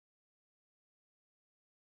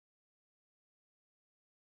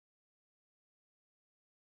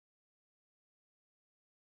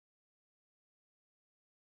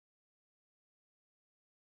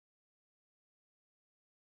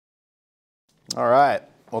All right.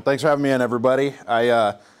 Well, thanks for having me in, everybody.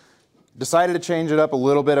 I decided to change it up a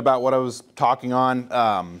little bit about what I was talking on.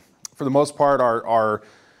 For the most part,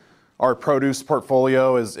 our produce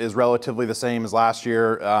portfolio is relatively the same as last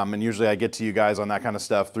year, and usually I get to you guys on that kind of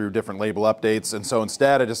stuff through different label updates. And so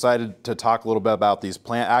instead, I decided to talk a little bit about these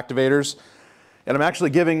plant activators. And I'm actually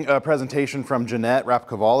giving a presentation from Jeanette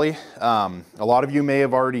Rapcavalli. A lot of you may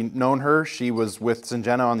have already known her. She was with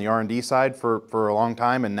Syngenta on the R&D side for a long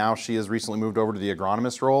time, and now she has recently moved over to the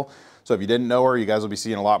agronomist role. So if you didn't know her, you guys will be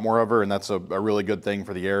seeing a lot more of her, and that's a really good thing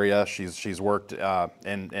for the area. She's worked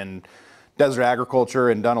in desert agriculture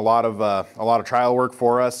and done a lot of trial work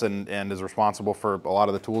for us, and is responsible for a lot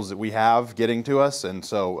of the tools that we have getting to us. And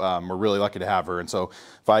so we're really lucky to have her. And so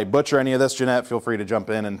if I butcher any of this, Jeanette, feel free to jump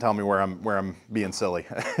in and tell me where I'm being silly.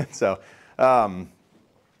 So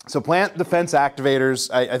plant defense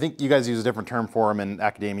activators. I think you guys use a different term for them in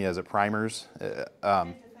academia. Is it primers?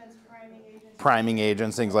 Priming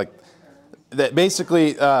agents, things like that.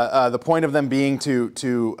 Basically, the point of them being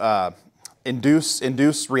to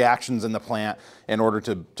induce reactions in the plant in order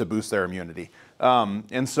to boost their immunity.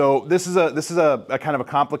 And so this is a kind of a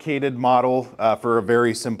complicated model for a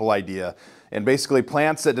very simple idea. And basically,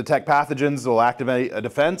 plants that detect pathogens will activate a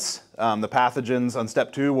defense. The pathogens on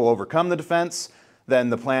step 2 will overcome the defense. Then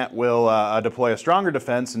the plant will deploy a stronger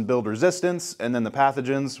defense and build resistance, and then the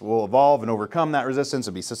pathogens will evolve and overcome that resistance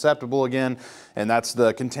and be susceptible again. And that's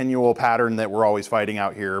the continual pattern that we're always fighting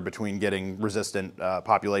out here between getting resistant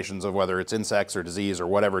populations of whether it's insects or disease or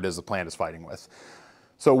whatever it is the plant is fighting with.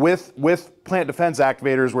 So with plant defense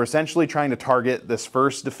activators, we're essentially trying to target this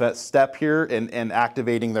first step here and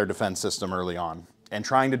activating their defense system early on, and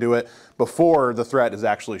trying to do it before the threat has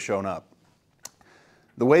actually shown up.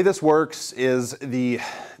 The way this works is the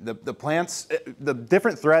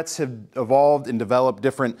different threats have evolved and developed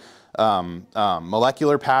different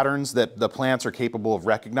molecular patterns that the plants are capable of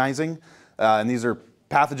recognizing. And these are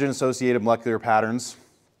pathogen-associated molecular patterns.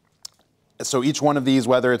 So each one of these,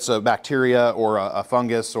 whether it's a bacteria or a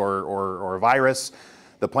fungus or a virus,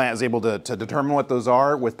 the plant is able to determine what those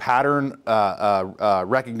are with pattern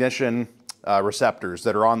recognition receptors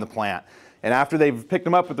that are on the plant. And after they've picked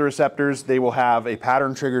them up with the receptors, they will have a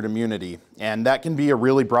pattern-triggered immunity. And that can be a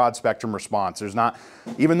really broad spectrum response. There's not,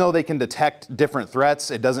 even though they can detect different threats,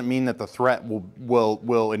 it doesn't mean that the threat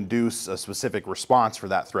will induce a specific response for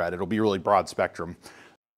that threat. It'll be really broad spectrum.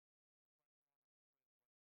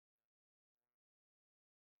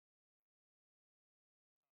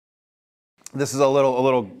 This is a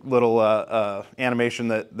little animation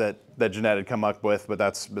that Jeanette had come up with, but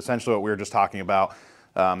that's essentially what we were just talking about.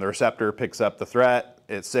 The receptor picks up the threat,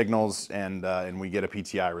 it signals, and we get a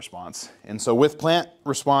PTI response. And so with plant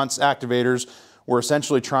response activators, we're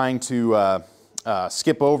essentially trying to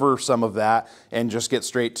skip over some of that and just get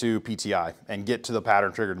straight to PTI and get to the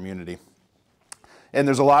pattern-triggered immunity. And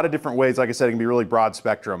there's a lot of different ways. Like I said, it can be really broad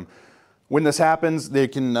spectrum. When this happens,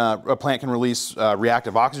 a plant can release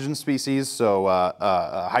reactive oxygen species, so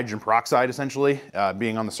hydrogen peroxide essentially,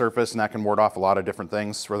 being on the surface, and that can ward off a lot of different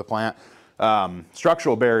things for the plant.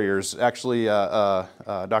 Structural barriers, actually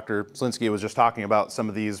Dr. Slinsky was just talking about some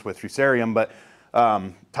of these with Fusarium, but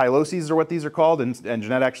tyloses are what these are called, and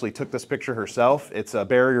Jeanette actually took this picture herself. It's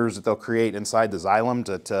barriers that they'll create inside the xylem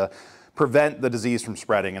to prevent the disease from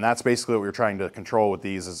spreading, and that's basically what we're trying to control with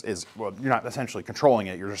these well, you're not essentially controlling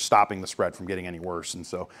it, you're just stopping the spread from getting any worse. And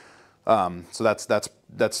so that's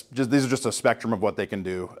just, these are just a spectrum of what they can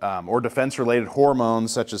do, or defense-related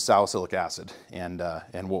hormones such as salicylic acid, and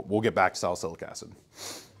we'll get back to salicylic acid.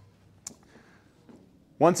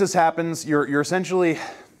 Once this happens, you're essentially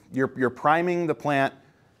priming the plant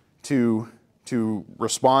to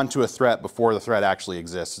respond to a threat before the threat actually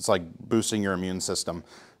exists. It's like boosting your immune system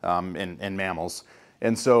in mammals.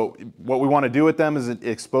 And so what we want to do with them is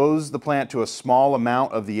expose the plant to a small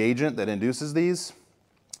amount of the agent that induces these,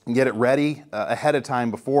 and get it ready ahead of time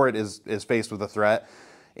before it is faced with a threat,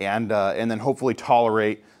 and then hopefully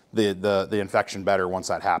tolerate the infection better once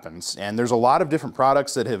that happens. And there's a lot of different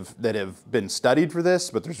products that have been studied for this,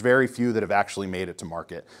 but there's very few that have actually made it to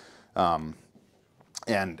market. And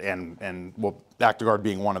well, Actigard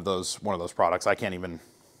being one of those products. I can't even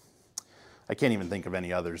think of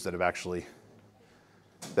any others that actually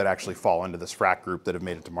fall into this frac group that have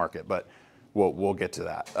made it to market, but we'll get to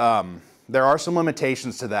that. There are some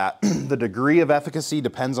limitations to that. The degree of efficacy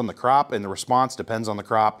depends on the crop, and the response depends on the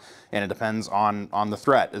crop, and it depends on the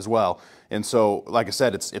threat as well. And so, like I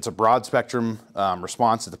said, it's a broad spectrum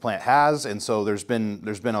response that the plant has, and so there's been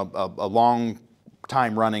a long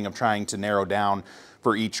time running of trying to narrow down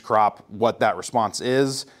for each crop what that response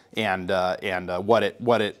is and what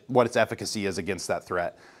its efficacy is against that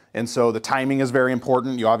threat. And so the timing is very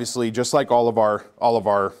important. You obviously, just like all of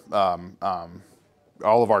our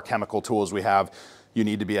chemical tools we have, you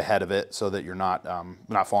need to be ahead of it so that you're not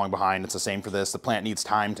falling behind. It's the same for this. The plant needs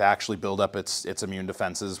time to actually build up its immune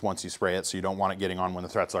defenses once you spray it, so you don't want it getting on when the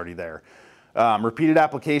threat's already there. Repeated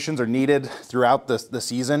applications are needed throughout the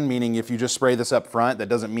season, meaning if you just spray this up front, that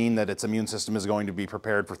doesn't mean that its immune system is going to be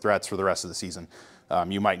prepared for threats for the rest of the season.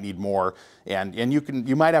 You might need more, and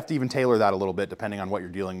you might have to even tailor that a little bit depending on what you're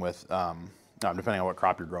dealing with, depending on what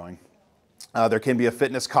crop you're growing. There can be a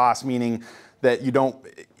fitness cost, meaning that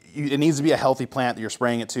it needs to be a healthy plant that you're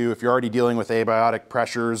spraying it to. If you're already dealing with abiotic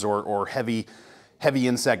pressures or heavy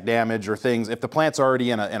insect damage or things, if the plant's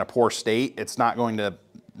already in a poor state, it's not going to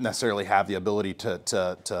necessarily have the ability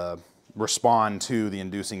to respond to the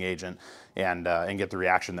inducing agent and get the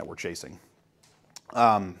reaction that we're chasing.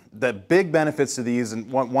 The big benefits to these,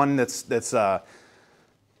 and one that's probably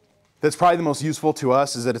the most useful to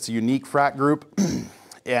us, is that it's a unique frac group,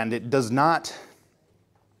 and it does not.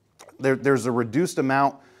 There's a reduced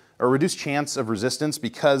chance of resistance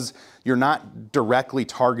because you're not directly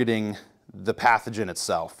targeting the pathogen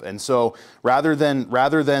itself. And so rather than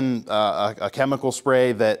a chemical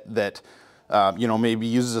spray that maybe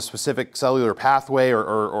uses a specific cellular pathway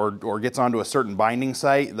or gets onto a certain binding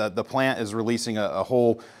site, the plant is releasing a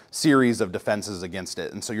whole series of defenses against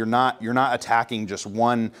it. And so you're not attacking just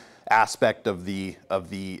one aspect of the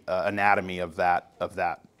anatomy of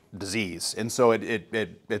that disease. And so it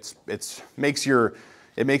makes your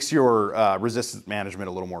resistance management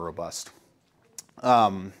a little more robust.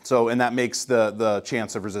 And that makes the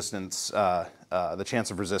chance of resistance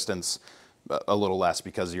a little less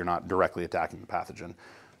because you're not directly attacking the pathogen.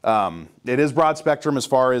 It is broad spectrum as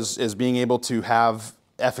far as being able to have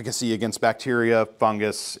efficacy against bacteria,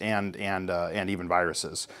 fungus, and even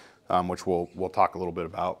viruses, which we'll talk a little bit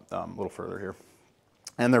about a little further here.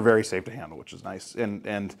 And they're very safe to handle, which is nice.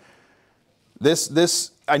 And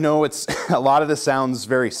this I know it's a lot of this sounds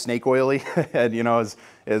very snake oily, and I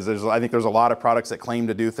think there's a lot of products that claim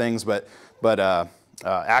to do things, but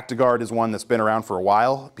Actigard is one that's been around for a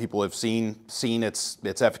while. People have seen its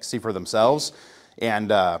efficacy for themselves,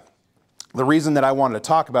 and the reason that I wanted to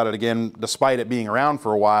talk about it again, despite it being around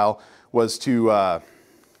for a while, was to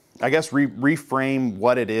I guess reframe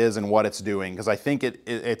what it is and what it's doing, because I think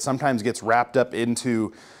it sometimes gets wrapped up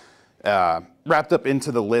into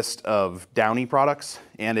the list of downy products,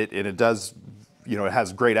 and it does, it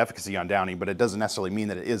has great efficacy on downy, but it doesn't necessarily mean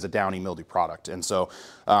that it is a downy mildew product. And so,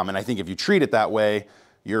 and I think if you treat it that way,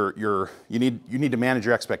 you need to manage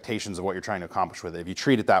your expectations of what you're trying to accomplish with it. If you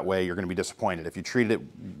treat it that way, you're going to be disappointed. If you treat it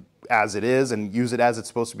as it is and use it as it's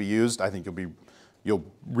supposed to be used, I think you'll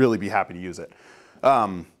really be happy to use it.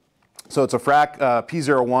 So it's a frac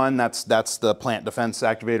P01, that's the plant defense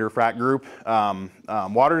activator frac group.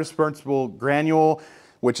 Water dispersible granule,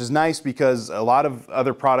 which is nice because a lot of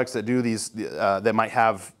other products that do these that might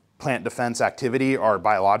have plant defense activity are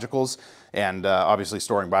biologicals, and obviously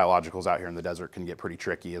storing biologicals out here in the desert can get pretty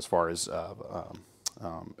tricky as far as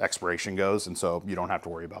expiration goes, and so you don't have to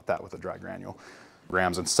worry about that with a dry granule.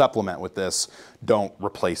 Grams and supplement with this, don't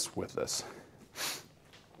replace with this.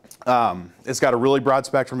 It's got a really broad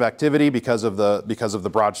spectrum of activity because of the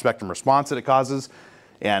broad spectrum response that it causes,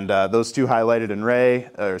 and those two highlighted in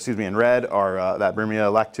red are that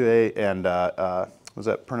Brimia lactue and was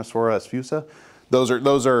that Pernispora esfusa.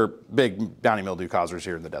 Those are big downy mildew causers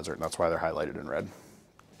here in the desert, and that's why they're highlighted in red.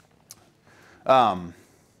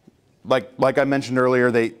 Like I mentioned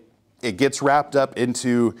earlier, it gets wrapped up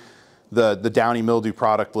into the downy mildew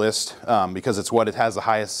product list because it's what it has the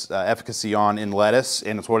highest efficacy on in lettuce,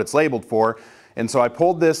 and it's what it's labeled for. And so I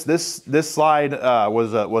pulled this slide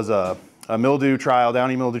was a mildew trial,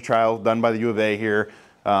 downy mildew trial done by the U of A here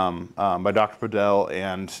by Dr. Podell,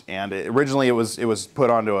 and originally it was put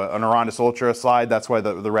onto an Orandis Ultra slide. That's why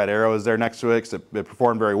the red arrow is there next to it, because it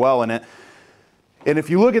performed very well in it. And if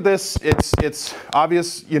you look at this, it's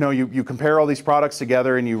obvious. You compare all these products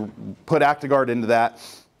together and you put Actigard into that,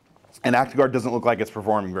 and Actigard doesn't look like it's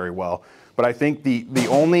performing very well. But I think the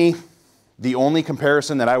only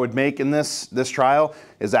comparison that I would make in this trial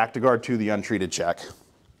is Actigard to the untreated check.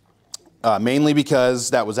 Mainly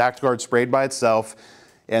because that was Actigard sprayed by itself,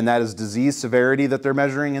 and that is disease severity that they're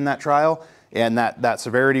measuring in that trial, and that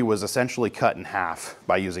severity was essentially cut in half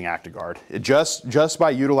by using Actigard. Just by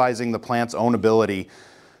utilizing the plant's own ability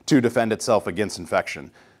to defend itself against infection.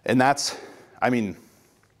 And that's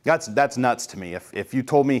nuts to me. If you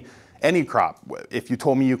told me any crop, if you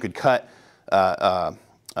told me you could cut a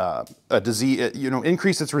disease,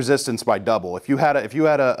 increase its resistance by double. If you had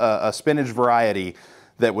a spinach variety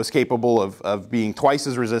that was capable of being twice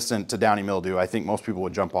as resistant to downy mildew, I think most people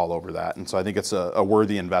would jump all over that. And so I think it's a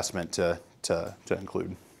worthy investment to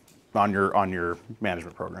include on your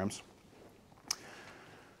management programs.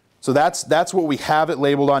 So that's what we have it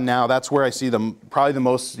labeled on now. That's where I see probably the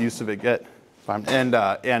most use of it get.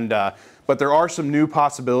 But there are some new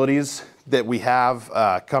possibilities that we have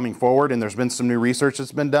coming forward, and there's been some new research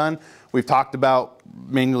that's been done. We've talked about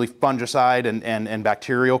mainly fungicide and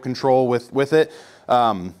bacterial control with it.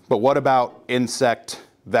 But what about insect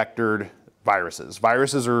vectored viruses?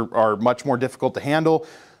 Viruses are much more difficult to handle.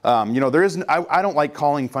 I don't like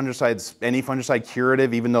calling fungicides any fungicide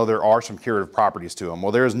curative, even though there are some curative properties to them.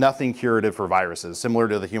 Well, there is nothing curative for viruses, similar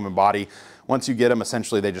to the human body. Once you get them,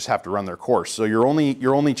 essentially they just have to run their course. So your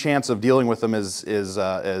only chance of dealing with them is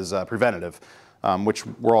preventative, which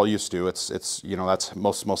we're all used to. It's that's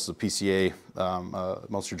most of the PCA,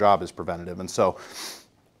 most of your job is preventative, and so.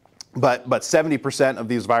 But 70% of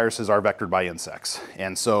these viruses are vectored by insects.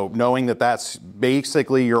 And so knowing that that's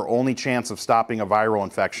basically your only chance of stopping a viral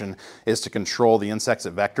infection is to control the insects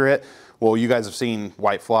that vector it. Well, you guys have seen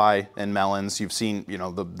whitefly and melons. You've seen,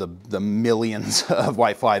 the millions of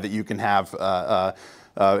whitefly that you can have on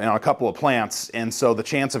a couple of plants. And so the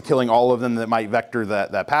chance of killing all of them that might vector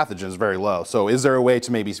that pathogen is very low. So is there a way to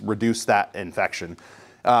maybe reduce that infection?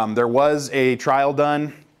 There was a trial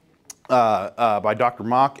done by Dr.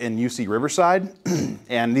 Mock in UC Riverside,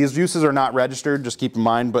 and these uses are not registered, just keep in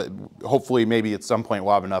mind, but hopefully maybe at some point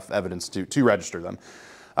we'll have enough evidence to register them.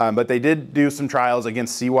 But they did do some trials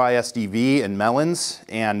against CYSDV in melons,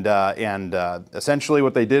 and essentially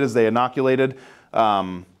what they did is they inoculated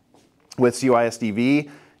with CYSDV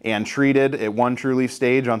and treated at one true leaf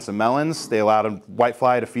stage on some melons. They allowed a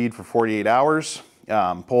whitefly to feed for 48 hours,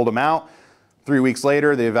 pulled them out. 3 weeks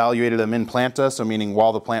later, they evaluated them in planta, so meaning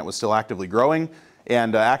while the plant was still actively growing,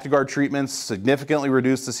 and Actigard treatments significantly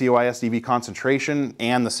reduced the CYSDV concentration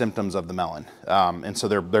and the symptoms of the melon. And so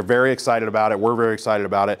they're very excited about it. We're very excited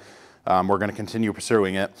about it. We're going to continue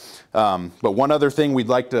pursuing it. But one other thing we'd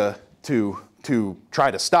like to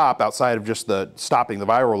try to stop outside of just stopping the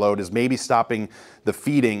viral load is maybe stopping the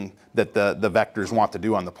feeding that the vectors want to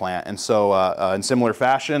do on the plant. And so in similar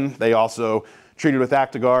fashion, they also treated with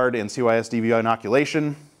Actigard and CYSDV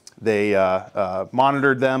inoculation. They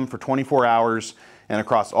monitored them for 24 hours, and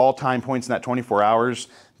across all time points in that 24 hours,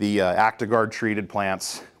 the Actigard treated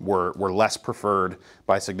plants were less preferred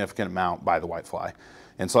by a significant amount by the whitefly.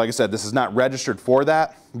 And so like I said, this is not registered for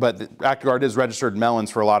that, but Actigard is registered in melons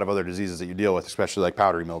for a lot of other diseases that you deal with, especially like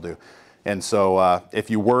powdery mildew. And so if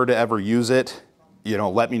you were to ever use it,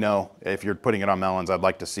 let me know if you're putting it on melons. I'd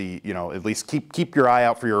like to see, at least keep your eye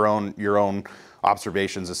out for your own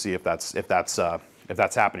observations to see if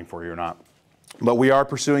that's happening for you or not. But we are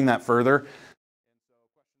pursuing that further. And so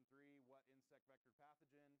question 3, what insect vector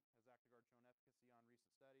pathogen has Actigard shown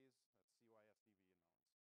efficacy on recent studies? That's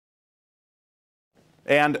CYSDV and melons.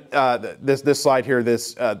 And this slide here,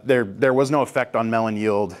 there was no effect on melon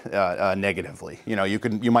yield negatively.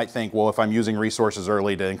 You might think, well, if I'm using resources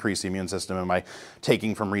early to increase the immune system, am I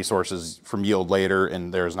taking from resources from yield later?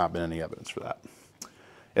 And there has not been any evidence for that.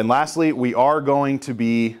 And lastly, we are going to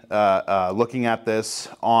be looking at this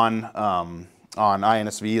on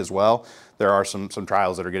INSV as well. There are some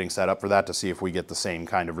trials that are getting set up for that to see if we get the same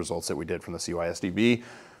kind of results that we did from the CYSDV.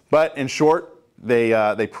 But in short,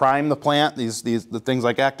 they prime the plant, the things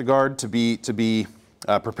like Actigard, to be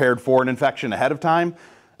prepared for an infection ahead of time.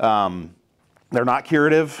 They're not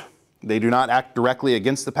curative. They do not act directly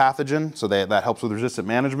against the pathogen, so that helps with resistant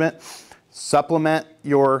management. Supplement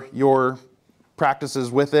your practices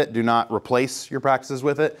with it. Do not replace your practices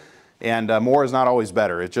with it. And more is not always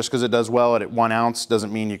better. It's just because it does well at 1 ounce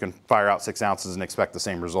doesn't mean you can fire out 6 ounces and expect the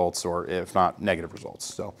same results, or if not, negative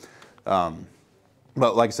results. So,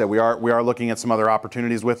 but like I said, we are looking at some other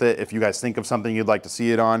opportunities with it. If you guys think of something you'd like to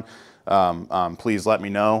see it on, please let me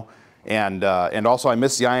know. And also, I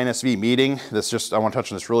missed the INSV meeting. I want to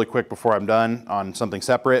touch on this really quick before I'm done on something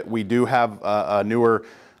separate. We do have a newer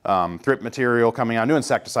thrip material coming out, new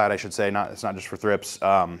insecticide, I should say. It's not just for thrips.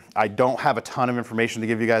 I don't have a ton of information to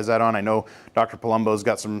give you guys that on. I know Dr. Palumbo's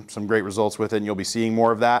got some great results with it, and you'll be seeing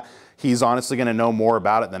more of that. He's honestly going to know more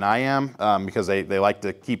about it than I am, because they like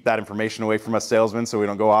to keep that information away from us salesmen, so we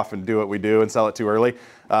don't go off and do what we do and sell it too early.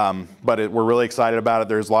 But we're really excited about it.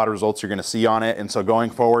 There's a lot of results you're going to see on it, and so going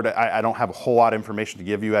forward, I don't have a whole lot of information to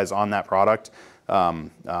give you guys on that product.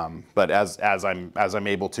 But as I'm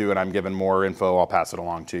able to, and I'm given more info, I'll pass it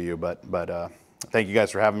along to you. But thank you guys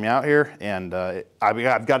for having me out here, and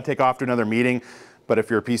I've got to take off to another meeting. But if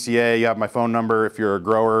you're a PCA, you have my phone number. If you're a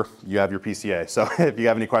grower, you have your PCA. So if you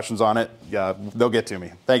have any questions on it, they'll get to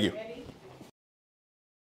me. Thank you.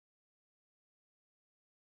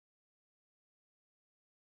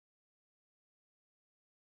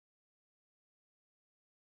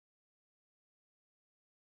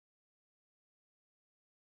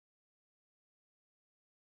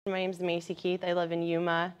 My name's Macy Keith. I live in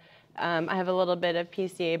Yuma. I have a little bit of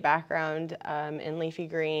PCA background in leafy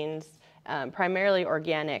greens, primarily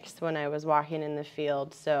organics when I was walking in the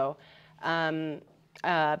field. So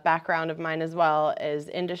background of mine as well is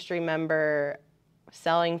industry member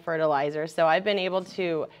selling fertilizer. So I've been able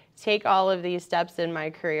to take all of these steps in my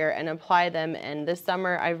career and apply them. And this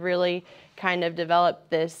summer I've really kind of developed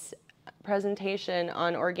this presentation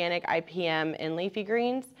on organic IPM in leafy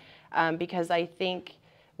greens because I think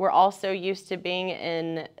we're also used to being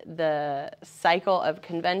in the cycle of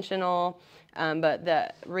conventional, but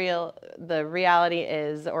the reality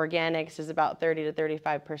is organics is about 30 to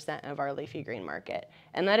 35% of our leafy green market.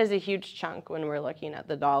 And that is a huge chunk when we're looking at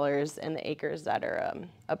the dollars and the acres that are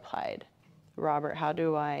applied. Robert, how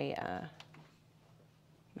do I,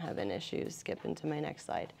 I'm having issues skipping to my next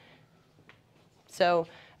slide. So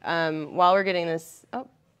while we're getting this, oh,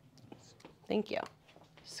 thank you,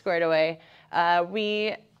 squared away,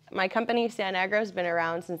 my company, Sanagra, has been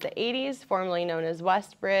around since the 80s, formerly known as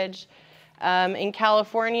Westbridge. In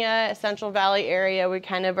California, Central Valley area, we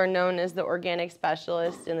kind of are known as the organic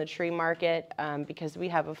specialist in the tree market because we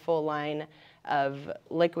have a full line of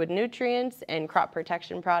liquid nutrients and crop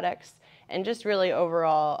protection products, and just really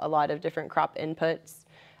overall a lot of different crop inputs.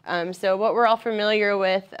 So what we're all familiar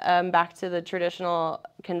with, back to the traditional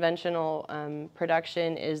conventional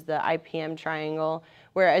production, is the IPM triangle,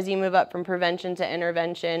 where as you move up from prevention to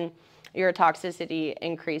intervention, your toxicity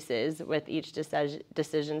increases with each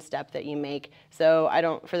decision step that you make. So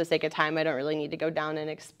for the sake of time, I don't really need to go down and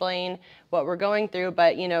explain what we're going through,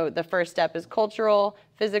 but the first step is cultural,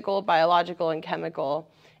 physical, biological, and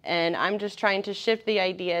chemical. And I'm just trying to shift the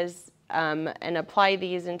ideas and apply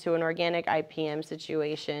these into an organic IPM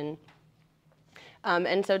situation.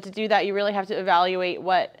 And so to do that, you really have to evaluate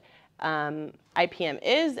what IPM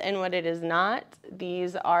is and what it is not.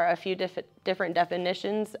 These are a few different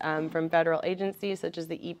definitions from federal agencies such as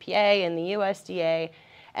the EPA and the USDA.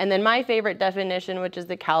 And then my favorite definition, which is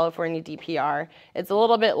the California DPR. It's a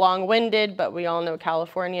little bit long-winded, but we all know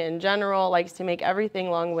California in general likes to make everything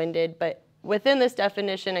long-winded. But within this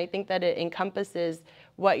definition, I think that it encompasses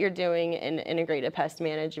what you're doing in integrated pest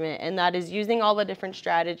management, and that is using all the different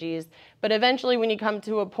strategies. But eventually, when you come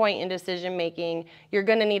to a point in decision making, you're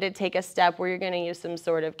going to need to take a step where you're going to use some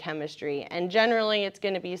sort of chemistry, and generally it's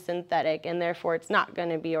going to be synthetic, and therefore it's not going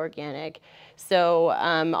to be organic. So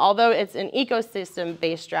although it's an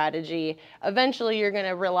ecosystem-based strategy, eventually you're going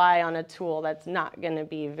to rely on a tool that's not going to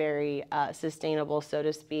be very sustainable, so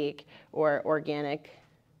to speak, or organic.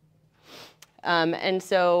 And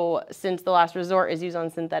so since the last resort is used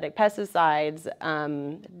on synthetic pesticides,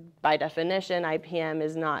 by definition, IPM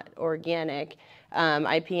is not organic.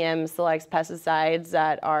 IPM selects pesticides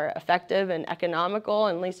that are effective and economical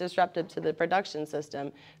and least disruptive to the production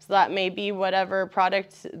system. So that may be whatever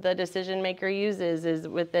product the decision maker uses is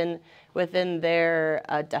within their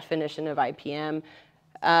definition of IPM.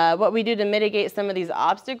 What we do to mitigate some of these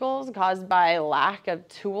obstacles caused by lack of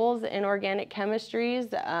tools in organic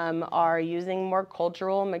chemistries are using more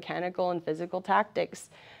cultural, mechanical, and physical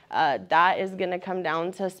tactics. That is going to come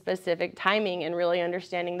down to specific timing and really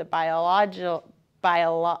understanding the biology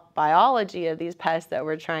of these pests that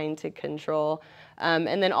we're trying to control,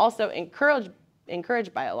 and then also encourage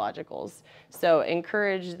biologicals. So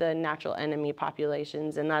encourage the natural enemy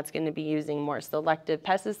populations, and that's going to be using more selective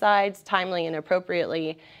pesticides, timely and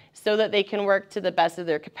appropriately, so that they can work to the best of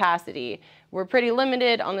their capacity. We're pretty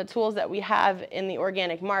limited on the tools that we have in the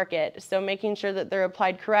organic market, so making sure that they're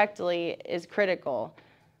applied correctly is critical.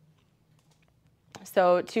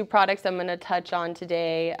 So two products I'm going to touch on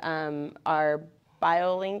today are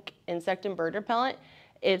BioLink insect and bird repellent.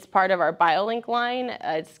 It's part of our BioLink line.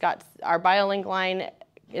 Our BioLink line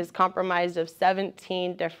is comprised of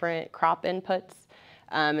 17 different crop inputs.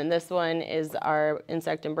 And this one is our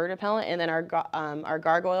insect and bird repellent. And then our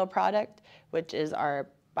gargoyle product, which is our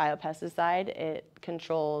biopesticide. It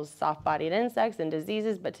controls soft-bodied insects and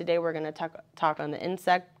diseases, but today we're going to talk on the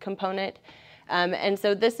insect component. And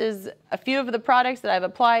so this is a few of the products that I've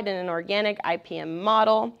applied in an organic IPM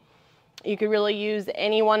model. You could really use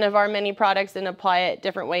any one of our many products and apply it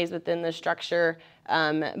different ways within the structure.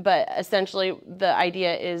 But essentially, the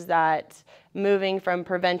idea is that moving from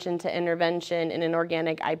prevention to intervention in an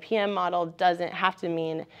organic IPM model doesn't have to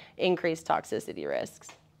mean increased toxicity risks.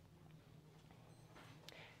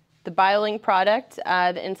 The BioLink product,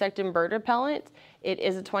 the insect and bird repellent, it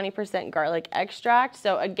is a 20% garlic extract.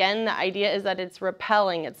 So again, the idea is that it's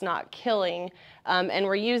repelling, it's not killing, and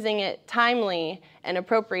we're using it timely and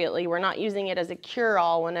appropriately. We're not using it as a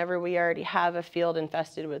cure-all whenever we already have a field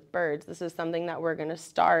infested with birds. This is something that we're going to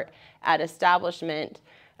start at establishment.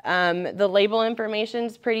 The label information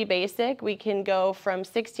is pretty basic. We can go from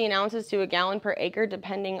 16 ounces to a gallon per acre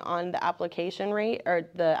depending on the application rate or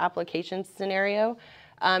the application scenario.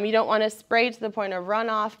 You don't want to spray to the point of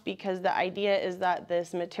runoff because the idea is that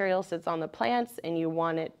this material sits on the plants and you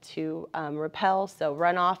want it to repel, so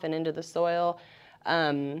runoff and into the soil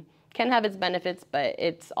can have its benefits, but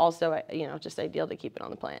it's also just ideal to keep it on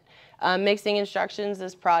the plant. Mixing instructions,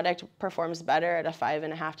 this product performs better at a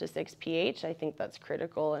 5.5 to 6 pH. I think that's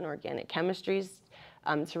critical in organic chemistries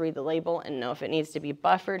to read the label and know if it needs to be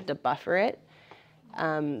buffered to buffer it.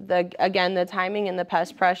 Again, the timing and the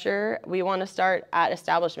pest pressure, we want to start at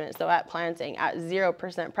establishment, so at planting, at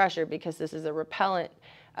 0% pressure because this is a repellent,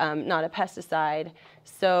 not a pesticide.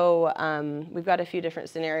 So we've got a few different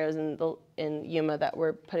scenarios in Yuma that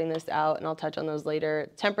we're putting this out, and I'll touch on those later.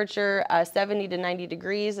 Temperature, 70 to 90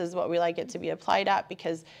 degrees is what we like it to be applied at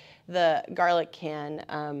because the garlic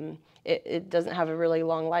can, it doesn't have a really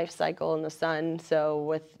long life cycle in the sun. So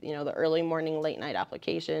with the early morning, late night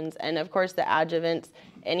applications, and of course the adjuvants,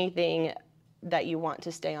 anything that you want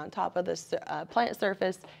to stay on top of this plant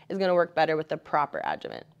surface is going to work better with the proper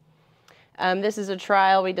adjuvant. This is a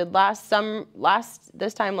trial we did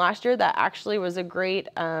this time last year that actually was a great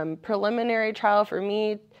preliminary trial for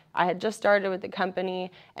me. I had just started with the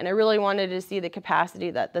company and I really wanted to see the capacity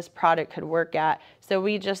that this product could work at. So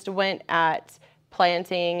we just went at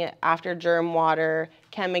planting after germ water,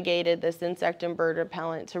 chemigated this insect and bird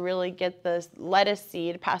repellent to really get this lettuce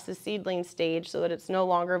seed past the seedling stage so that it's no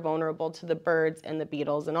longer vulnerable to the birds and the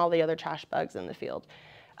beetles and all the other trash bugs in the field.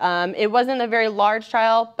 It wasn't a very large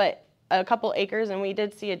trial, but a couple acres, and we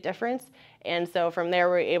did see a difference. And so from there,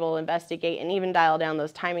 we were able to investigate and even dial down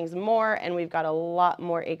those timings more, and we've got a lot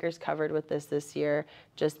more acres covered with this year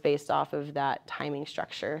just based off of that timing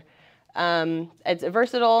structure. It's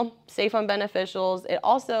versatile, safe on beneficials. It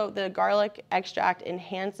also, the garlic extract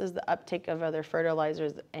enhances the uptake of other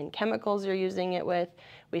fertilizers and chemicals you're using it with.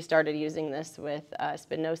 We started using this with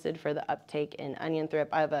spinosad for the uptake in onion thrip.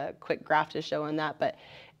 I have a quick graph to show on that, but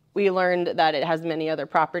we learned that it has many other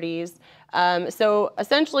properties. So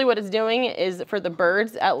essentially what it's doing is, for the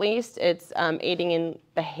birds at least, it's aiding in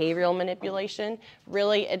behavioral manipulation.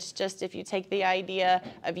 Really, it's just if you take the idea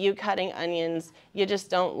of you cutting onions, you just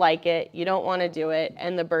don't like it, you don't want to do it,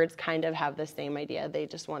 and the birds kind of have the same idea. They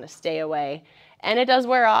just want to stay away. And it does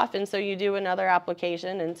wear off, and so you do another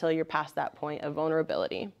application until you're past that point of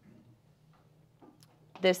vulnerability.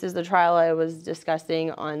 This is the trial I was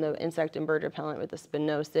discussing on the insect and bird repellent with the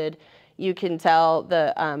spinosad. You can tell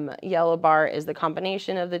the yellow bar is the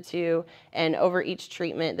combination of the two, and over each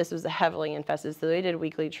treatment, this was a heavily infested, so they did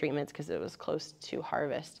weekly treatments because it was close to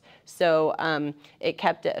harvest. So it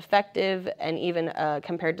kept it effective, and even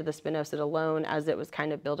compared to the spinosad alone, as it was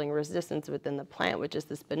kind of building resistance within the plant, which is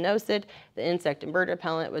the spinosad, the insect and bird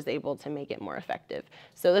repellent was able to make it more effective.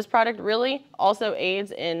 So this product really also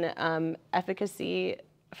aids in efficacy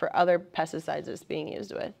for other pesticides it's being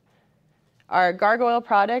used with. Our gargoyle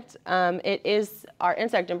product, it is our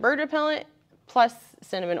insect and bird repellent plus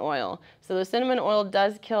cinnamon oil. So the cinnamon oil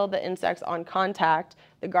does kill the insects on contact.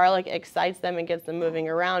 The garlic excites them and gets them moving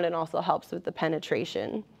around and also helps with the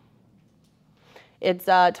penetration. It's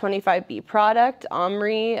a 25B product,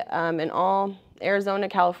 OMRI, in all Arizona,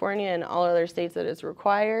 California, and all other states that it's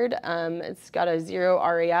required. It's got a 0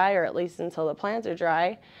 REI, or at least until the plants are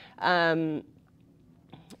dry.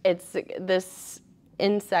 It's this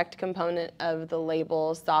insect component of the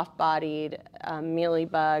label, soft-bodied,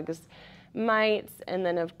 mealybugs, mites, and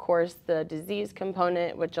then of course the disease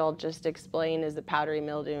component, which I'll just explain, is a powdery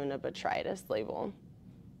mildew and a botrytis label.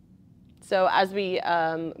 So as we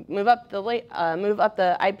move up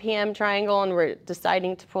the IPM triangle and we're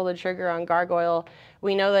deciding to pull the trigger on gargoyle,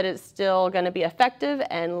 we know that it's still going to be effective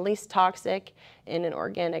and least toxic in an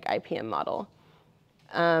organic IPM model.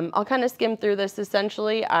 I'll kind of skim through this.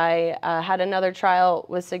 Essentially, I had another trial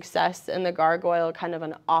with success in the gargoyle, kind of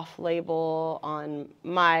an off-label on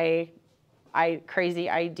my crazy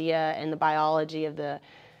idea and the biology of the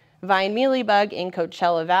vine mealybug in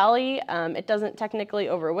Coachella Valley. It doesn't technically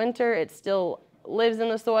overwinter. It still lives in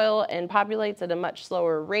the soil and populates at a much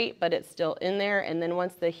slower rate, but it's still in there. And then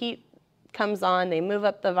once the heat comes on, they move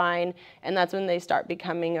up the vine, and that's when they start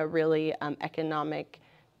becoming a really economic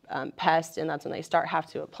pest, and that's when they start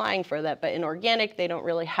applying for that. But in organic, they don't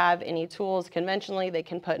really have any tools. Conventionally, they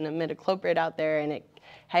can put an imidacloprid out there and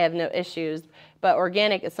have no issues. But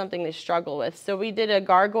organic is something they struggle with. So we did a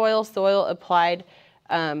gargoyle soil applied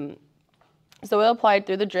through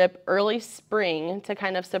the drip early spring to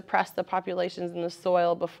kind of suppress the populations in the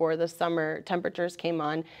soil before the summer temperatures came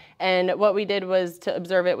on. And what we did was, to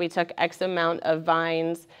observe it, we took X amount of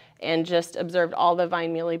vines and just observed all the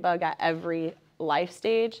vine mealybug at every life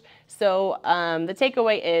stage. So the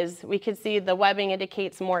takeaway is we could see the webbing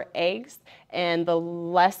indicates more eggs and the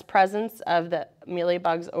less presence of the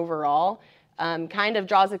mealybugs overall kind of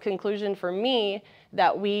draws a conclusion for me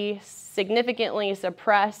that we significantly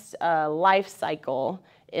suppressed a life cycle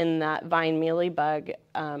in that vine mealybug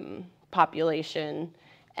population,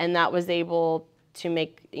 and that was able to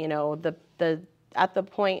make, you know, at the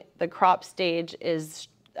point the crop stage is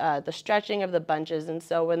the stretching of the bunches, and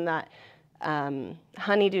so when that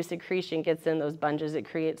honeydew secretion gets in those bunches, it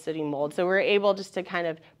creates sooty mold. So we're able just to kind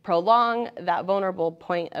of prolong that vulnerable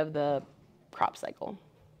point of the crop cycle.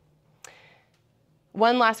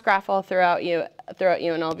 One last graph I'll throw at you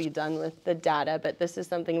and I'll be done with the data, but this is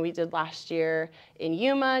something we did last year in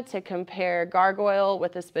Yuma to compare gargoyle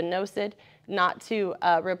with a spinosad, not to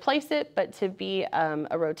replace it, but to be a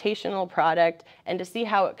rotational product and to see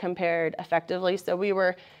how it compared effectively. So we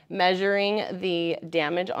were measuring the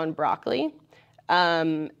damage on broccoli.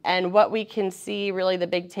 And what we can see, really the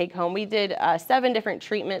big take home, we did 7 different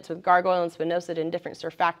treatments with gargoyle and spinosad and different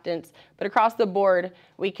surfactants, but across the board,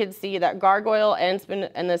 we could see that gargoyle and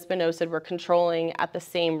the spinosad were controlling at the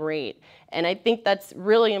same rate. And I think that's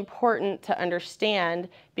really important to understand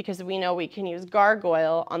because we know we can use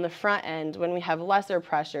gargoyle on the front end when we have lesser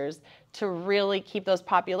pressures to really keep those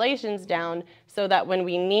populations down so that when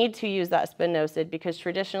we need to use that spinosad, because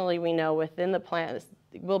traditionally we know within the plant,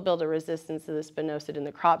 we'll build a resistance to the spinosad in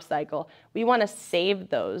the crop cycle. We want to save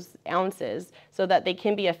those ounces so that they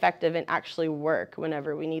can be effective and actually work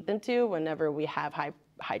whenever we need them to, whenever we have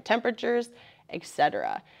high temperatures,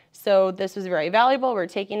 etc. So this was very valuable. We're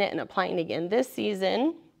taking it and applying it again this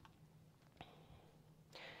season.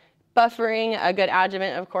 Buffering, a good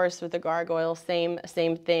adjuvant, of course, with the gargoyle, same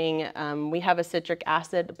thing. We have a citric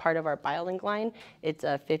acid part of our BioLink line. It's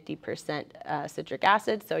a 50% citric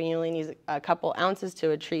acid, so you only need a couple ounces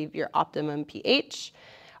to achieve your optimum pH.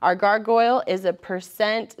 Our gargoyle is a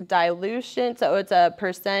percent dilution, so it's a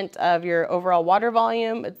percent of your overall water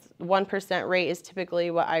volume. It's 1% rate is typically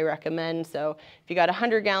what I recommend. So if you got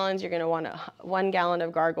 100 gallons, you're going to want 1 gallon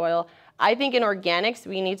of gargoyle. I think in organics,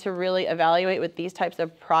 we need to really evaluate with these types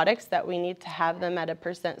of products that we need to have them at a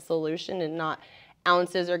percent solution and not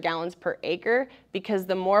ounces or gallons per acre, because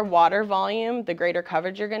the more water volume, the greater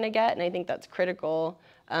coverage you're going to get, and I think that's critical.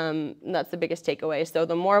 That's the biggest takeaway. So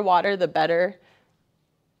the more water, the better.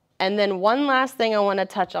 And then one last thing I want to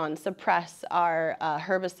touch on, suppress, our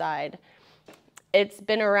herbicide. It's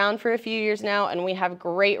been around for a few years now, and we have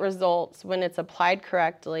great results. When it's applied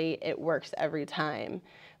correctly, it works every time.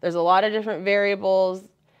 There's a lot of different variables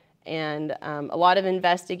and a lot of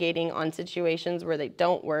investigating on situations where they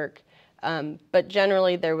don't work, but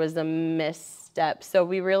generally there was a misstep. So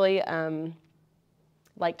we really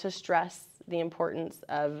like to stress the importance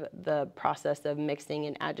of the process of mixing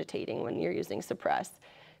and agitating when you're using suppress.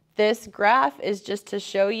 This graph is just to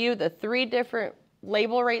show you the 3 different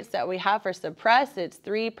label rates that we have for suppress. It's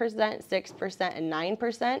 3%, 6%, and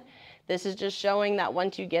 9%. This is just showing that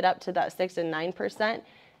once you get up to that 6 and 9%,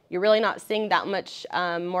 you're really not seeing that much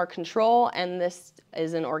more control, and this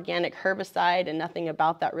is an organic herbicide, and nothing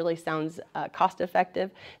about that really sounds cost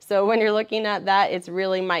effective. So when you're looking at that, it's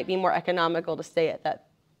really might be more economical to stay at that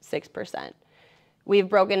 6%. We've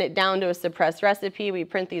broken it down to a suppress recipe. We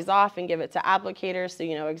print these off and give it to applicators so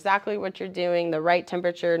you know exactly what you're doing, the right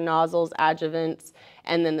temperature, nozzles, adjuvants,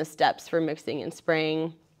 and then the steps for mixing and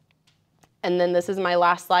spraying. And then this is my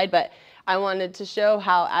last slide, but I wanted to show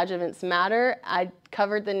how adjuvants matter. I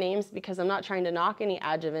covered the names because I'm not trying to knock any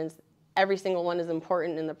adjuvants. Every single one is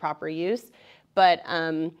important in the proper use, but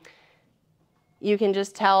you can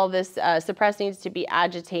just tell this suppress needs to be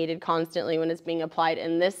agitated constantly when it's being applied.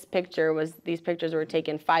 And this picture these pictures were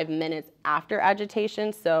taken 5 minutes after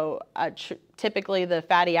agitation. So typically the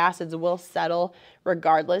fatty acids will settle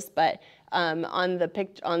regardless, but on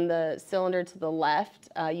the cylinder to the left,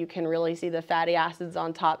 you can really see the fatty acids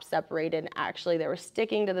on top separated. Actually, they were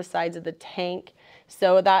sticking to the sides of the tank.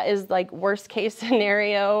 So that is like worst case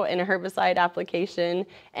scenario in a herbicide application,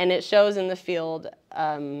 and it shows in the field.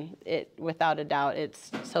 Without a doubt, it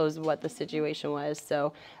shows what the situation was.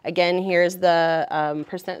 So again, here's the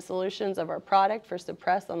percent solutions of our product for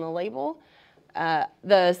suppress on the label.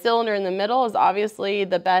 The cylinder in the middle is obviously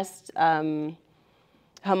the best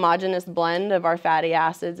homogeneous blend of our fatty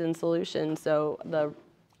acids in solution. So the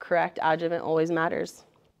correct adjuvant always matters.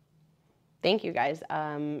 Thank you, guys.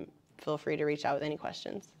 Feel free to reach out with any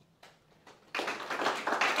questions.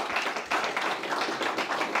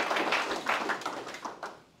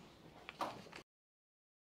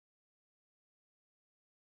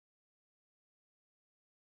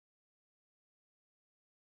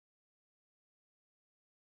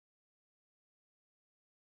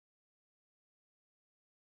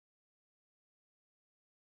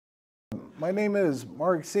 My name is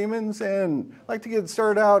Mark Siemens, and I'd like to get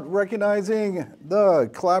started out recognizing the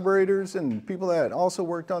collaborators and people that also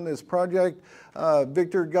worked on this project.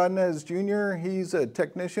 Victor Godinez Jr., he's a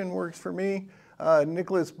technician, works for me.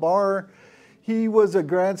 Nicholas Barr, he was a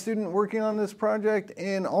grad student working on this project,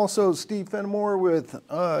 and also Steve Fenimore with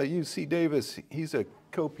UC Davis, he's a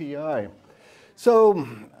co-PI. So,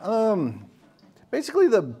 basically,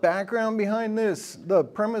 the background behind this, the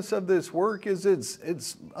premise of this work is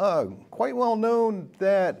it's quite well known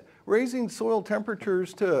that raising soil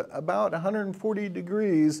temperatures to about 140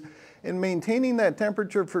 degrees and maintaining that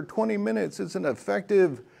temperature for 20 minutes is an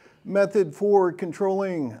effective method for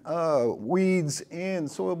controlling weeds and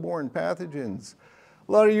soil-borne pathogens.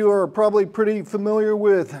 A lot of you are probably pretty familiar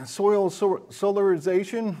with soil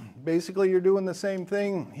solarization. Basically, you're doing the same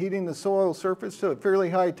thing, heating the soil surface to a fairly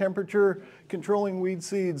high temperature, controlling weed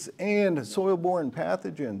seeds and soil-borne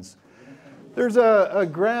pathogens. There's a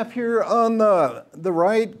graph here on the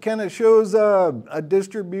right, kind of shows a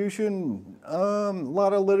distribution, a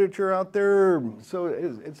lot of literature out there, so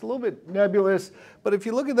it's a little bit nebulous. But if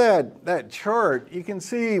you look at that chart, you can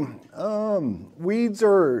see weeds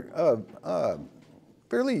are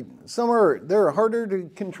they're harder to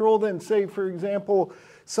control than, say, for example,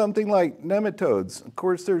 something like nematodes. Of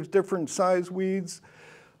course, there's different size weeds.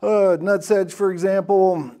 Nutsedge, for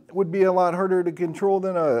example, would be a lot harder to control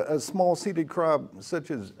than a small seeded crop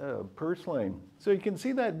such as purslane. So you can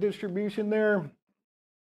see that distribution there.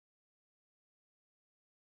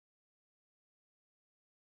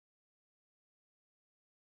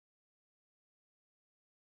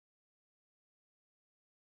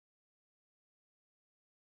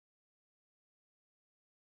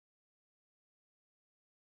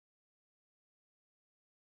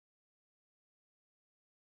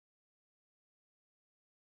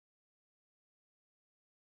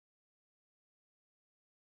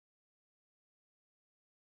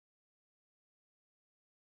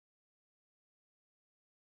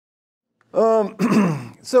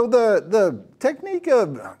 So the technique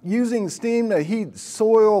of using steam to heat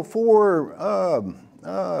soil for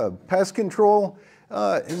pest control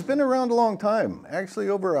has been around a long time, actually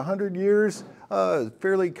over 100 years,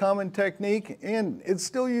 fairly common technique, and it's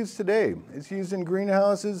still used today. It's used in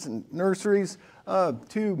greenhouses and nurseries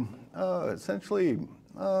to essentially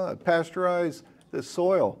pasteurize the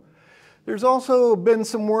soil. There's also been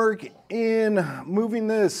some work in moving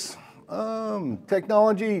this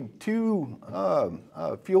technology to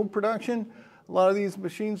field production. A lot of these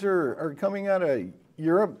machines are coming out of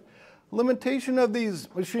Europe. Limitation of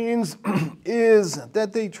these machines is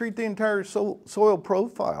that they treat the entire soil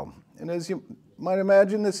profile. And as you might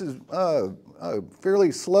imagine, this is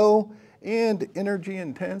fairly slow and energy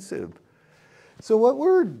intensive. So what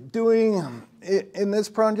we're doing in this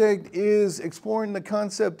project is exploring the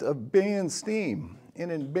concept of band steam. And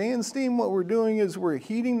in band steam, what we're doing is we're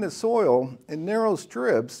heating the soil in narrow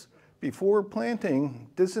strips before planting,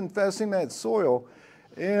 disinfesting that soil.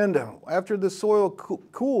 And after the soil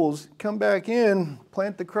cools, come back in,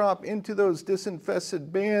 plant the crop into those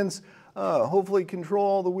disinfested bands, hopefully control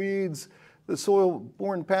all the weeds, the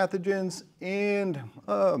soil-borne pathogens, and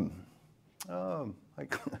I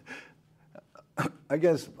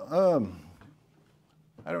guess,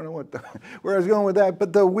 I don't know where I was going with that,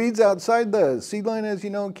 but the weeds outside the seed line, as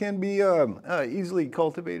you know, can be easily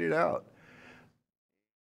cultivated out.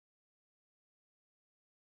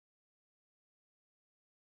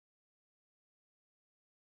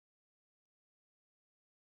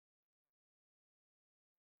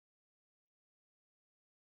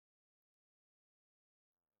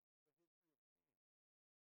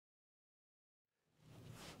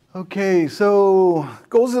 Okay, so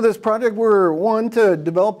goals of this project were, one, to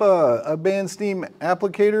develop a band steam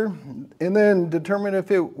applicator, and then determine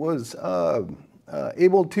if it was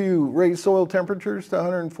able to raise soil temperatures to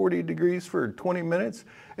 140 degrees for 20 minutes,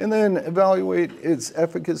 and then evaluate its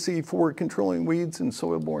efficacy for controlling weeds and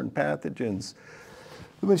soil-borne pathogens.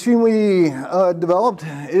 The machine we developed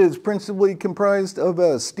is principally comprised of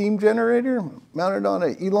a steam generator mounted on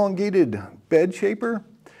an elongated bed shaper.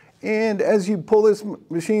 And as you pull this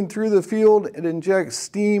machine through the field, it injects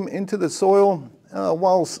steam into the soil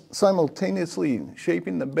while simultaneously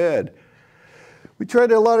shaping the bed. We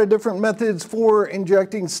tried a lot of different methods for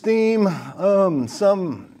injecting steam,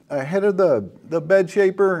 some ahead of the bed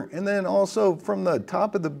shaper, and then also from the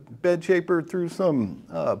top of the bed shaper through some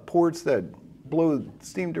ports that blow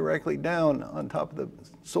steam directly down on top of the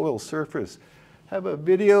soil surface. I have a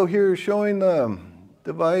video here showing the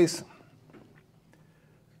device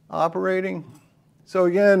operating. So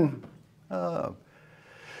again,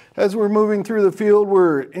 As we're moving through the field,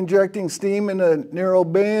 we're injecting steam into narrow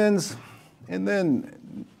bands, and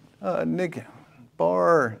then Nick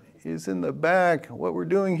Barr is in the back. What we're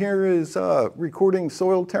doing here is recording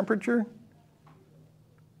soil temperature,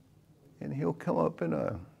 and he'll come up in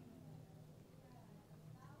a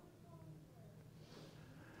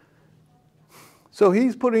so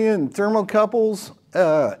he's putting in thermocouples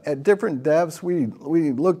at different depths. We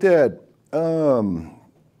looked at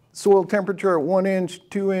soil temperature at 1 inch,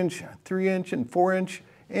 2 inch, 3 inch, and 4 inch,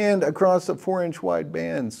 and across the 4 inch wide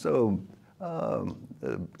band. So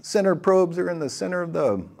the center probes are in the center of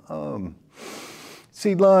the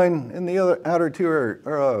seed line, and the other outer two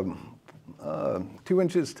are 2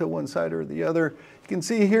 inches to one side or the other. You can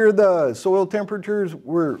see here the soil temperatures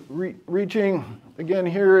we're reaching again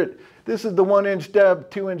here. This is the 1 inch depth,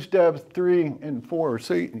 2 inch depth, 3 and 4.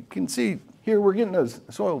 So you can see here we're getting the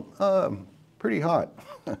soil pretty hot.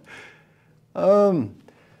 Part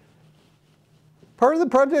of the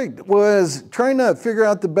project was trying to figure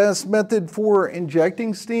out the best method for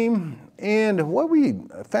injecting steam, and what we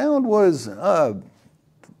found was the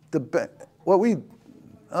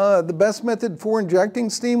best method for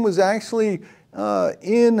injecting steam was actually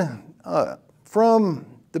from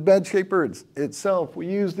the bed shaper itself. We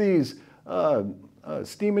use these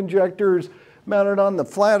steam injectors mounted on the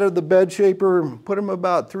flat of the bed shaper, put them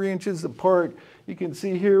about 3 inches apart. You can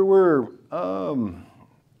see here we're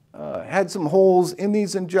had some holes in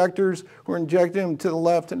these injectors. We're injecting them to the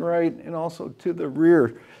left and right and also to the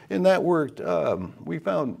rear, and that worked, we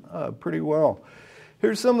found, pretty well.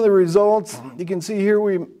 Here's some of the results. You can see here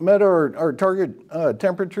we met our target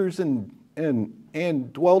temperatures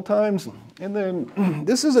and dwell times, and then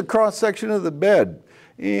this is a cross section of the bed,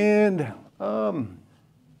 and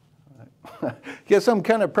guess I'm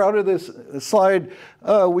kind of proud of this slide.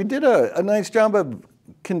 We did a nice job of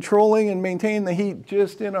controlling and maintaining the heat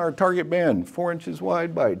just in our target band, 4 inches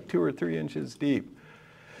wide by 2 or 3 inches deep.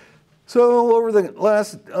 So over the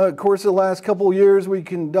course of the last couple of years, we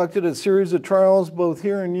conducted a series of trials both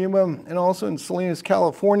here in Yuma and also in Salinas,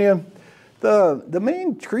 California. The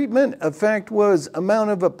main treatment effect was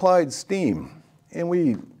amount of applied steam, and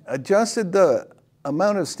we adjusted the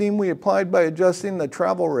amount of steam we applied by adjusting the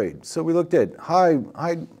travel rate. So we looked at high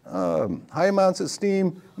amounts of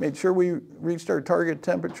steam, made sure we reached our target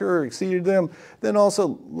temperature or exceeded them, then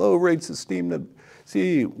also low rates of steam to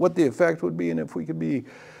see what the effect would be and if we could be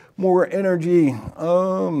more energy,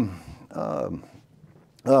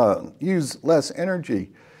 use less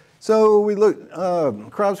energy. So we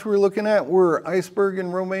crops we were looking at were iceberg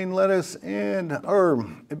and romaine lettuce, and our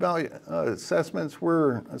assessments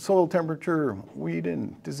were soil temperature, weed,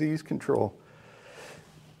 and disease control.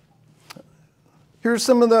 Here's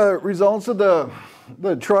some of the results of the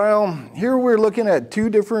trial. Here we're looking at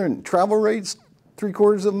two different travel rates,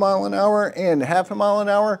 3/4 of a mile an hour and 1/2 mile an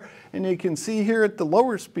hour. And you can see here at the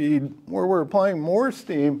lower speed, where we're applying more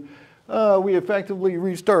steam, we effectively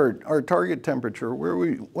reached our target temperature. Where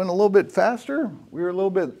we went a little bit faster,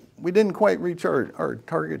 we didn't quite reach our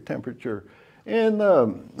target temperature. And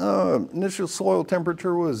the initial soil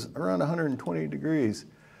temperature was around 120 degrees.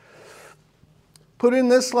 Put in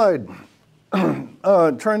this slide, the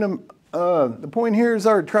point here is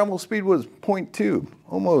our travel speed was 0.2,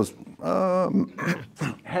 almost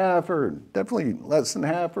half, or definitely less than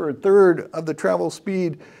half or a third of the travel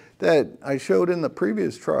speed that I showed in the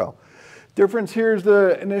previous trial. Difference here is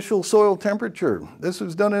the initial soil temperature. This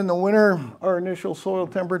was done in the winter. Our initial soil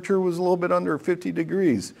temperature was a little bit under 50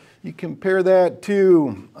 degrees. You compare that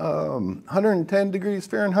to 110 degrees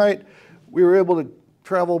Fahrenheit, we were able to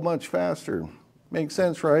travel much faster. Makes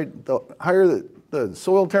sense, right? The higher the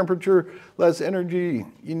soil temperature, less energy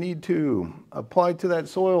you need to apply to that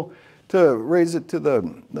soil to raise it to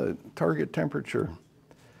the target temperature.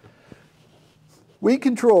 Weed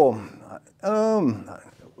control. I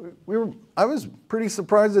was pretty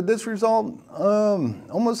surprised at this result.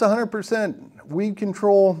 Almost 100% weed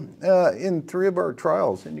control in 3 of our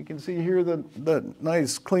trials. And you can see here the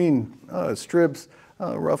nice clean strips,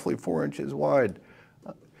 roughly 4 inches wide.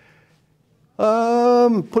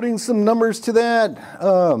 Putting some numbers to that,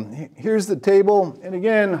 here's the table. And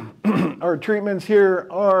again, our treatments here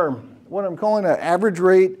are what I'm calling an average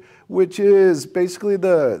rate, which is basically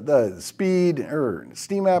the speed or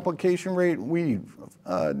steam application rate we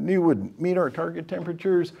knew would meet our target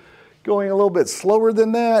temperatures. Going a little bit slower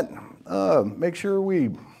than that, make sure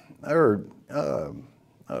we are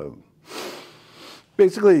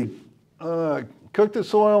basically cook the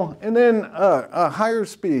soil, and then a higher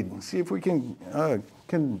speed, see if we can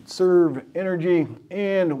conserve energy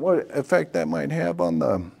and what effect that might have on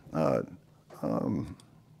the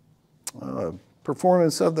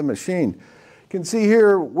performance of the machine. You can see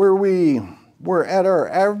here where we were at our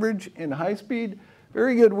average in high speed,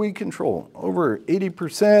 very good weed control, over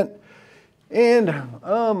 80%. And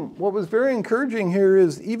what was very encouraging here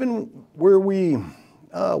is even where we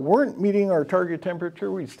weren't meeting our target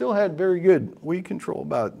temperature, we still had very good weed control,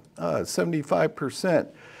 about 75%.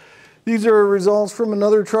 These are results from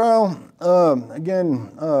another trial.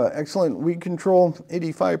 Again, excellent weed control,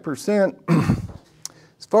 85%.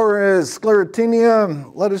 As far as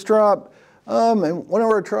sclerotinia, lettuce drop, in one of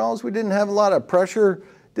our trials, we didn't have a lot of pressure,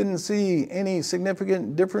 didn't see any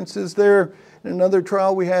significant differences there. In another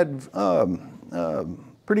trial, we had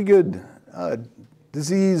pretty good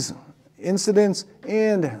disease incidence,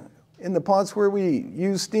 and in the plots where we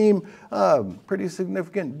use steam, pretty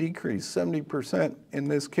significant decrease, 70% in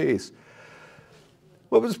this case.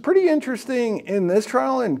 What was pretty interesting in this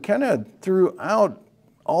trial and kind of throughout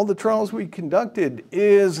all the trials we conducted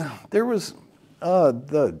is there was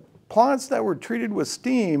the plots that were treated with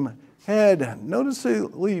steam had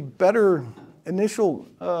noticeably better initial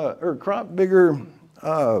or crop vigor,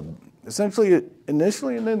 essentially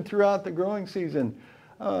initially and then throughout the growing season.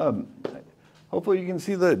 Hopefully you can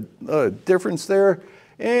see the difference there.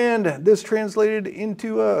 And this translated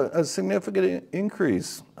into a significant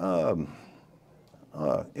increase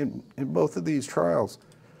in both of these trials.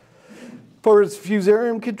 As far as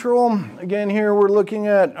fusarium control, again here we're looking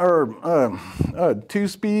at our 2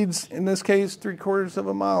 speeds, in this case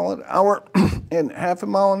 3/4 mile an hour and 1/2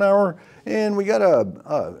 mile an hour, and we got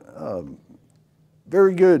a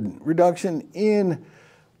very good reduction in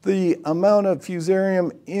the amount of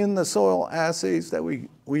fusarium in the soil assays that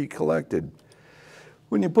we collected.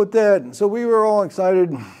 When you put that, so we were all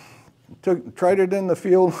excited, tried it in the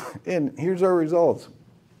field, and here's our results.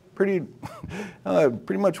 Pretty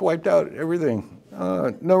much wiped out everything,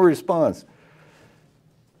 no response.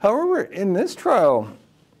 However, in this trial,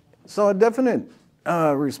 saw a definite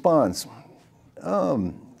response.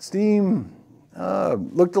 Steam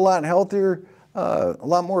looked a lot healthier, a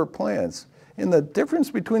lot more plants. And the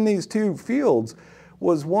difference between these two fields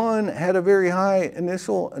was one had a very high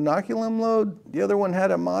initial inoculum load, the other one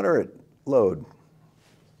had a moderate load.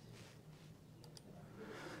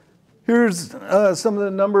 Here's some of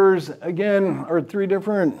the numbers. Again, our 3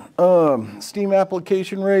 different steam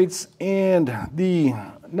application rates and the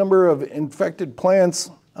number of infected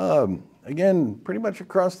plants. Again, pretty much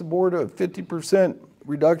across the board, a 50%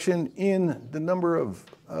 reduction in the number of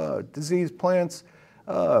diseased plants,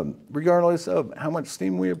 regardless of how much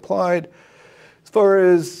steam we applied. As far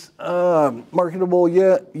as marketable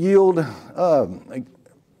yield,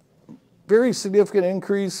 very significant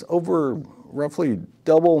increase, over roughly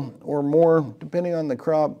double or more, depending on the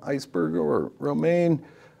crop, iceberg or romaine.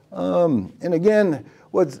 And again,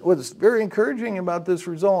 what's very encouraging about this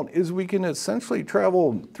result is we can essentially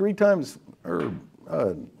travel 3 times, or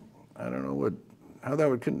I don't know how that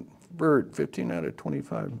would convert, 15 out of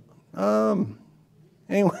 25.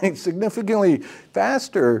 Anyway, significantly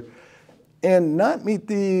faster and not meet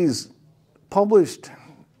these published,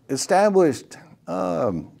 established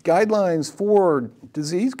guidelines for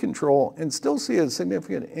disease control and still see a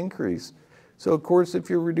significant increase. So of course, if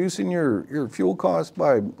you're reducing your fuel cost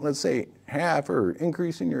by, let's say, half, or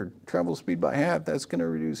increasing your travel speed by half, that's going to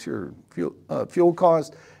reduce your fuel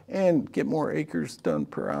cost and get more acres done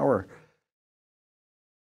per hour.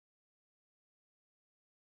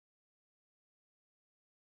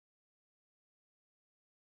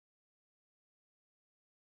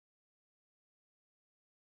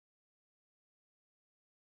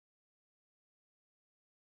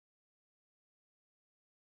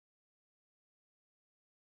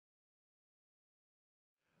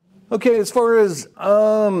 Okay, as far as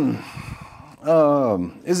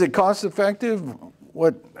is it cost effective?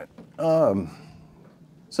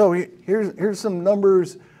 So here's some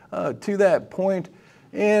numbers to that point,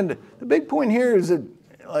 and the big point here is that,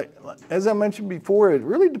 as I mentioned before, it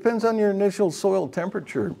really depends on your initial soil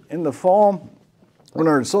temperature. In the fall, when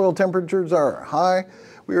our soil temperatures are high,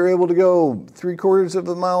 we were able to go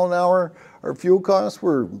 3/4 mile an hour. Our fuel costs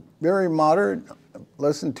were very moderate,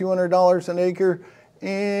 less than $200 an acre.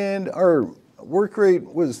 And our work rate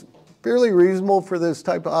was fairly reasonable for this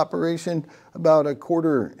type of operation, about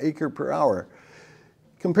 1/4 acre per hour.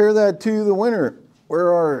 Compare that to the winter,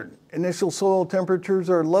 where our initial soil temperatures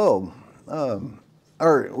are low.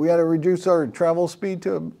 We had to reduce our travel speed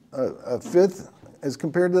to a 1/5 as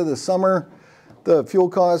compared to the summer. The fuel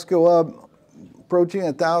costs go up, approaching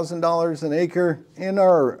 $1,000 an acre, and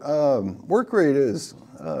our work rate is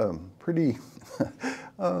pretty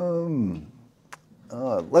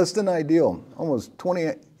less than ideal, almost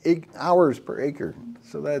 28 hours per acre.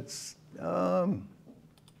 So that's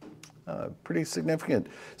pretty significant.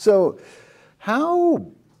 So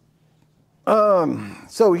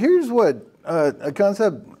so here's what a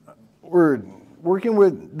concept we're working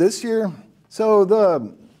with this year. So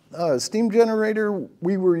the steam generator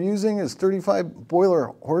we were using is 35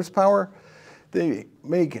 boiler horsepower. They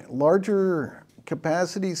make larger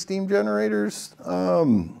capacity steam generators.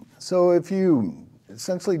 So if you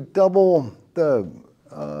essentially double the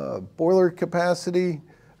boiler capacity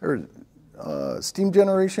or steam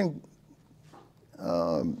generation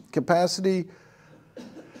capacity,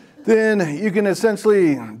 then you can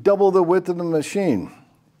essentially double the width of the machine.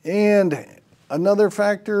 And another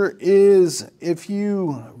factor is if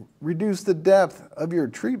you reduce the depth of your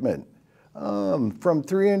treatment from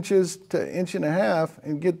 3 inches to 1.5 inches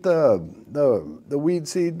and get the weed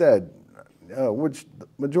seed that, which the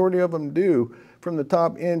majority of them do, from the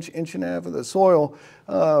top inch, 1.5 inches of the soil,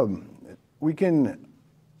 we can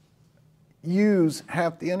use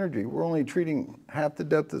half the energy. We're only treating half the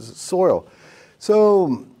depth of the soil.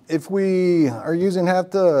 So if we are using half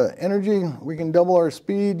the energy, we can double our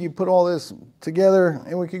speed. You put all this together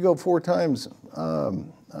and we could go 4 times.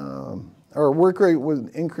 Our work rate would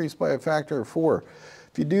increase by a factor of 4.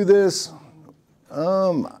 If you do this, I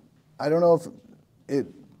don't know if it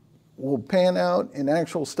will pan out in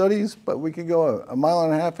actual studies, but we could go 1.5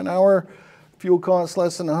 miles an hour. Fuel costs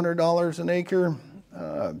less than $100 an acre.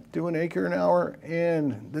 Do an acre an hour,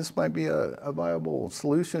 and this might be a viable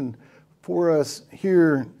solution for us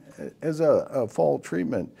here as a fall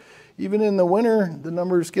treatment. Even in the winter, the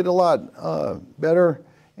numbers get a lot better,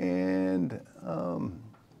 and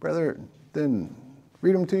rather than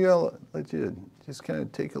read them to you, I'll let you just kind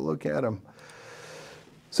of take a look at them.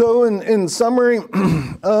 So in summary,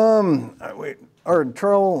 our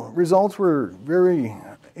trial results were very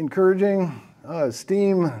encouraging.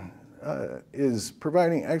 Steam is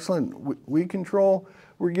providing excellent weed control.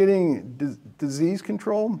 We're getting disease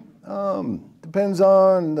control. Depends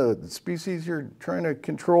on the species you're trying to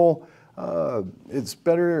control. It's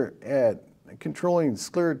better at controlling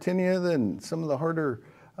sclerotinia than some of the harder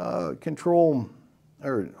control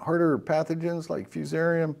or harder pathogens like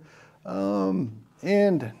fusarium.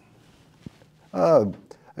 And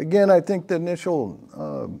again, I think the initial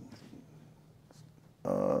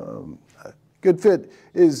good fit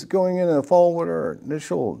is going into the fall when our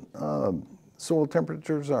initial soil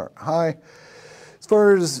temperatures are high. As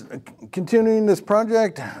far as continuing this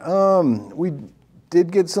project, we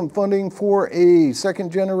did get some funding for a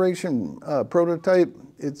second generation prototype.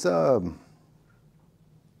 It's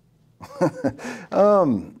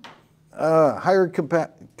higher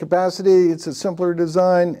capacity, it's a simpler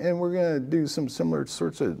design, and we're going to do some similar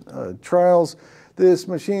sorts of trials. This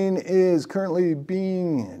machine is currently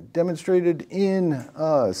being demonstrated in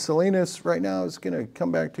Salinas right now. It's going to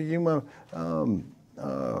come back to Yuma in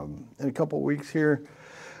a couple of weeks here.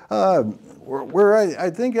 Where I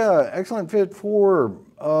think an excellent fit for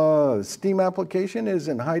steam application is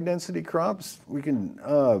in high density crops. We can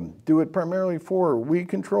do it primarily for weed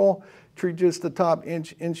control, treat just the top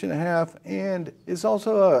inch, 1.5 inches, and it's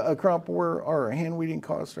also a crop where our hand weeding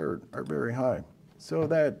costs are very high. So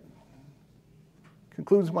that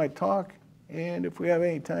concludes my talk, and if we have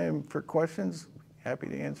any time for questions, happy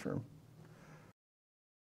to answer them.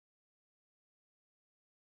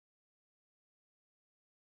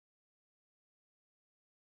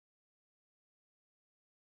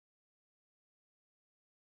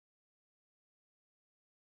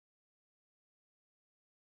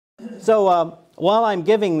 So while I'm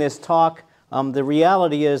giving this talk, the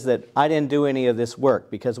reality is that I didn't do any of this work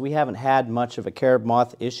because we haven't had much of a carib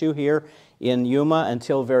moth issue here in Yuma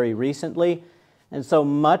until very recently. And so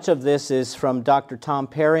much of this is from Dr. Tom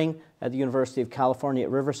Paring at the University of California at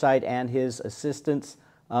Riverside and his assistants,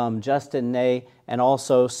 Justin Ney, and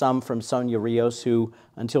also some from Sonia Rios, who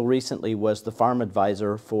until recently was the farm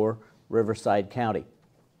advisor for Riverside County.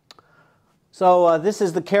 So this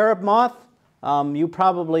is the carib moth. You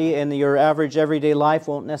probably in your average everyday life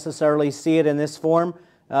won't necessarily see it in this form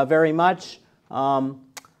very much.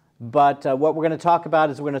 But what we're going to talk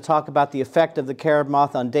about is we're going to talk about the effect of the carib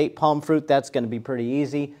moth on date palm fruit. That's going to be pretty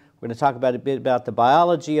easy. We're going to talk about a bit about the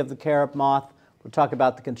biology of the carib moth. We'll talk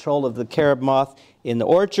about the control of the carib moth in the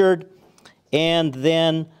orchard. And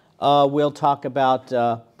then we'll talk about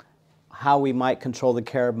how we might control the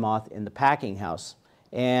carib moth in the packing house.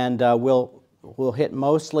 And we'll hit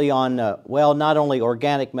mostly on, well, not only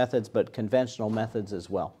organic methods, but conventional methods as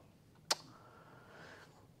well.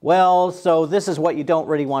 Well, so this is what you don't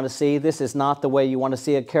really want to see. This is not the way you want to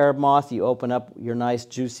see a carib moth. You open up your nice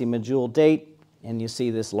juicy medjool date, and you see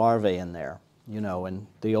this larvae in there. You know, and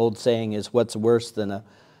the old saying is, what's worse than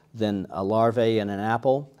a larvae in an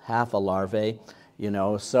apple, half a larvae. You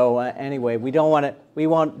know, so anyway, we don't want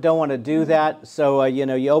to do that. So you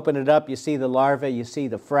know, you open it up, you see the larvae, you see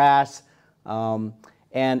the frass,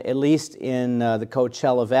 and at least in the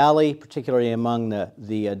Coachella Valley, particularly among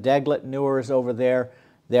the deglet newers over there,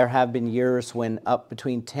 there have been years when up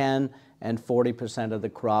between 10 and 40% of the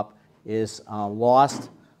crop is lost,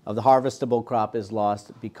 of the harvestable crop is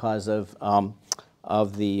lost because of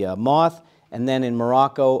the moth. And then in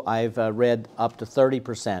Morocco, I've read up to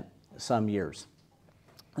 30% some years.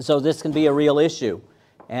 So this can be a real issue.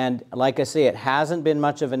 And like I say, it hasn't been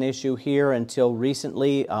much of an issue here until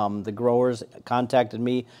recently. The growers contacted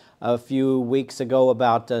me a few weeks ago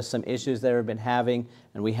about some issues they've been having,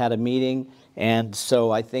 and we had a meeting. And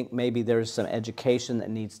so I think maybe there's some education that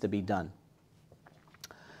needs to be done.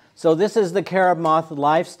 So this is the carob moth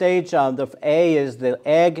life stage. The A is the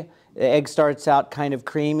egg. The egg starts out kind of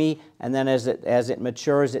creamy, and then as it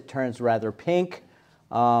matures, it turns rather pink.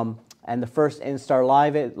 And the first instar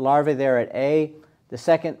larvae there at A. The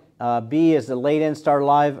second, B, is the late instar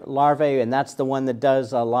larvae, and that's the one that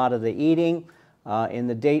does a lot of the eating in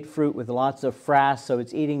the date fruit with lots of frass, so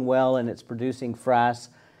it's eating well and it's producing frass.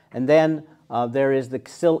 And then there is the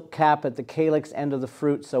silk cap at the calyx end of the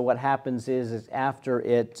fruit, so what happens is after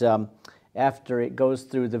it goes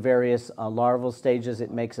through the various larval stages,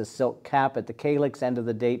 it makes a silk cap at the calyx end of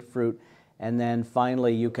the date fruit, and then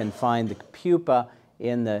finally you can find the pupa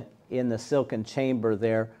in the silken chamber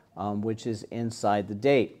there, which is inside the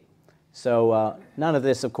date. So none of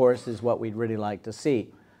this, of course, is what we'd really like to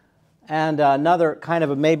see. And another kind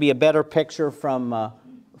of maybe a better picture from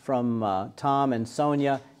Tom and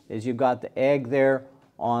Sonia is you've got the egg there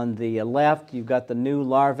on the left, you've got the new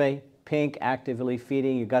larvae, pink, actively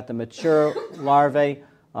feeding, you've got the mature larvae,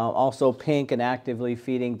 also pink and actively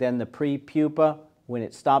feeding, then the pre-pupa, when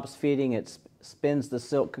it stops feeding, it spins the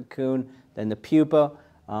silk cocoon, then the pupa,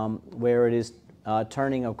 where it is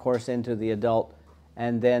turning, of course, into the adult,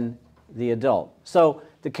 and then the adult. So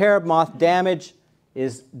the carob moth damage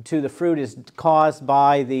to the fruit is caused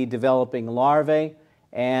by the developing larvae,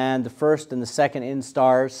 and the first and the second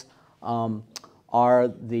instars are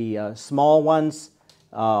the small ones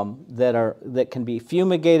that can be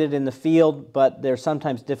fumigated in the field, but they're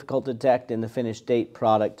sometimes difficult to detect in the finished date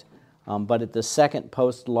product. But at the second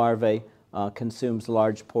post larvae consumes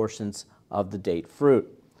large portions of the date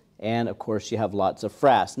fruit. And of course you have lots of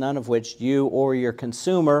frass, none of which you or your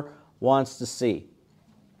consumer wants to see.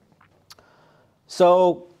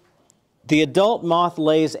 So the adult moth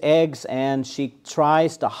lays eggs and she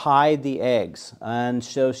tries to hide the eggs. And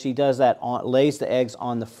so she does that, lays the eggs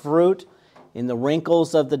on the fruit, in the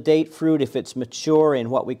wrinkles of the date fruit if it's mature, in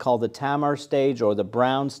what we call the tamar stage or the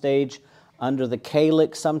brown stage, under the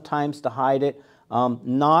calyx sometimes to hide it,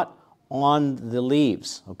 not on the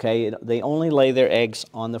leaves, okay? They only lay their eggs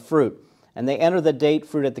on the fruit. And they enter the date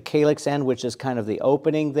fruit at the calyx end, which is kind of the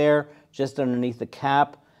opening there, just underneath the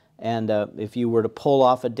cap. And if you were to pull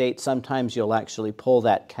off a date, sometimes you'll actually pull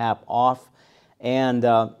that cap off. And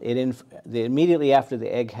immediately after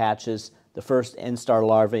the egg hatches, the first instar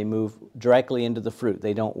larvae move directly into the fruit.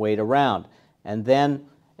 They don't wait around. And then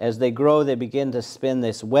as they grow, they begin to spin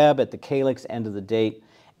this web at the calyx end of the date.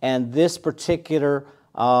 And this particular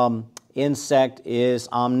insect is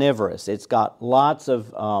omnivorous. It's got lots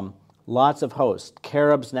of hosts.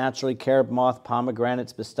 Carobs, naturally, carob moth,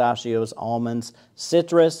 pomegranates, pistachios, almonds,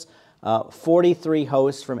 citrus, 43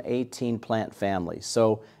 hosts from 18 plant families.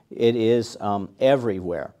 So it is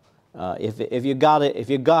everywhere. If you got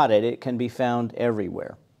it, it can be found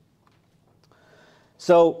everywhere.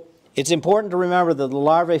 So it's important to remember that the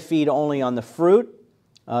larvae feed only on the fruit.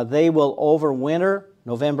 They will overwinter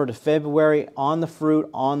November to February on the fruit,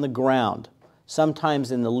 on the ground,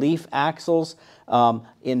 sometimes in the leaf axils,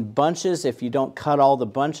 in bunches. If you don't cut all the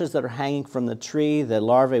bunches that are hanging from the tree, the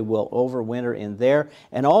larvae will overwinter in there.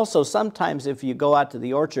 And also sometimes if you go out to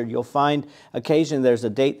the orchard, you'll find occasionally there's a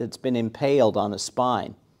date that's been impaled on a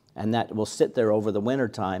spine, and that will sit there over the winter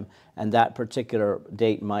time, and that particular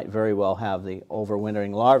date might very well have the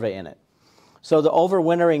overwintering larvae in it. So the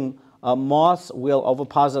overwintering moths will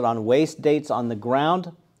oviposit on waste dates on the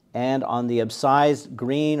ground and on the abscised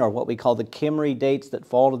green, or what we call the Kimmery dates that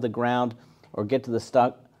fall to the ground or get to the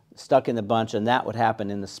stuck in the bunch, and that would happen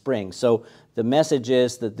in the spring. So the message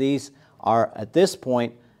is that these are, at this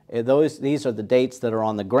point, these are the dates that are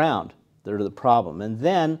on the ground that are the problem. And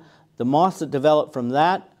then the moths that develop from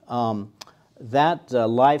that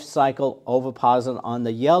life cycle oviposit on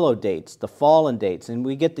the yellow dates, the fallen dates. And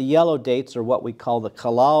we get the yellow dates, or what we call the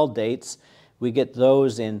kalal dates. We get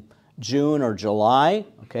those in June or July,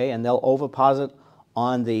 okay, and they'll oviposit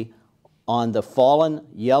on the on the fallen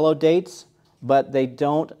yellow dates, but they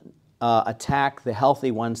don't attack the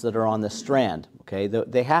healthy ones that are on the strand. Okay,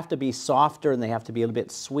 they have to be softer and they have to be a little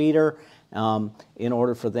bit sweeter in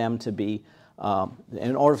order for them to be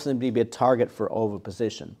a target for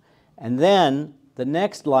oviposition. And then the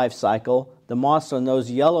next life cycle, the moths on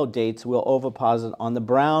those yellow dates will oviposit on the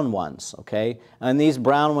brown ones. Okay, and these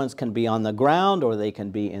brown ones can be on the ground or they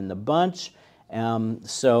can be in the bunch.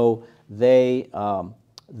 So they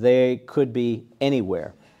could be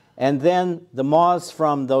anywhere. And then the moths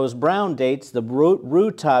from those brown dates, the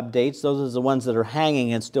root top dates, those are the ones that are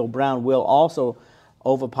hanging and still brown, will also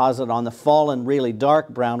oviposit on the fallen, really dark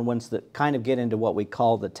brown ones that kind of get into what we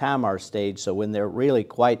call the tamar stage. So when they're really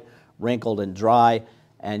quite wrinkled and dry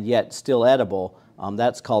and yet still edible,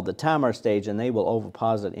 that's called the tamar stage, and they will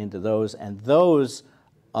oviposit into those. And those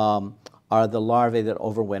are the larvae that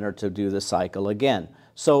overwinter to do the cycle again.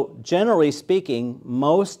 So generally speaking,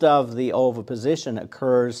 most of the oviposition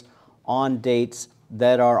occurs on dates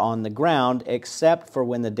that are on the ground, except for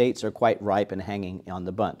when the dates are quite ripe and hanging on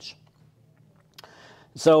the bunch.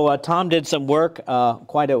 So Tom did some work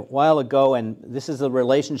quite a while ago, and this is the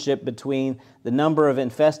relationship between the number of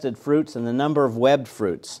infested fruits and the number of webbed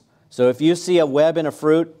fruits. So if you see a web in a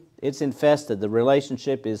fruit, it's infested. The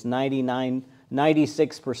relationship is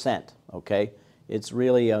 96%, okay? It's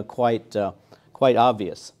really quite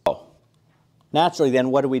obvious. Naturally then,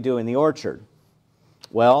 what do we do in the orchard?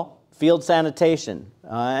 Well, field sanitation.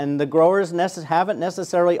 And the growers haven't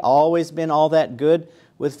necessarily always been all that good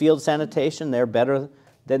with field sanitation. They're better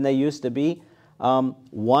than they used to be.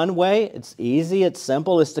 One way, it's easy, it's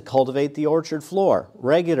simple, is to cultivate the orchard floor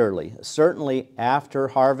regularly. Certainly after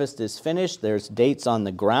harvest is finished, there's dates on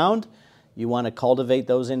the ground. You want to cultivate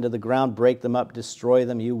those into the ground, break them up, destroy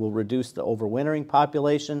them. You will reduce the overwintering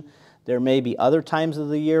population. There may be other times of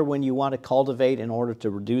the year when you want to cultivate in order to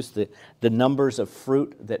reduce the numbers of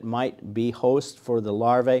fruit that might be host for the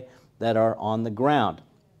larvae that are on the ground.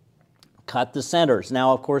 Cut the centers.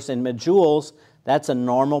 Now, of course, in medules, that's a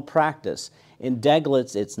normal practice. In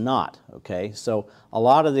deglets, it's not, okay? So a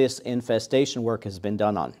lot of this infestation work has been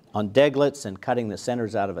done on deglets, and cutting the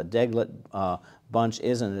centers out of a deglet bunch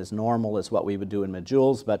isn't as normal as what we would do in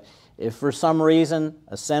medules. But if for some reason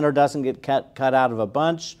a center doesn't get cut out of a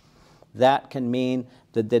bunch, that can mean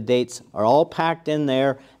that the dates are all packed in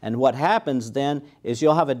there, and what happens then is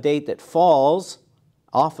you'll have a date that falls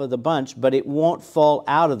off of the bunch, but it won't fall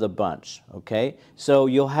out of the bunch, okay? So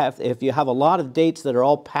you'll have, if you have a lot of dates that are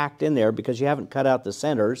all packed in there because you haven't cut out the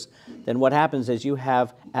centers, then what happens is you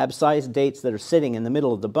have abscised dates that are sitting in the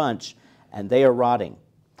middle of the bunch, and they are rotting,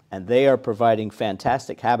 and they are providing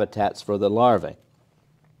fantastic habitats for the larvae.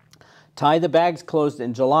 Tie the bags closed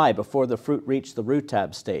in July before the fruit reach the root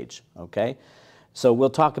tab stage, okay? So we'll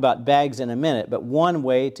talk about bags in a minute, but one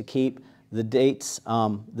way to keep the dates,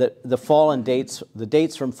 the fallen dates, the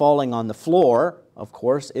dates from falling on the floor, of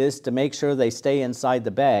course, is to make sure they stay inside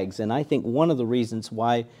the bags. And I think one of the reasons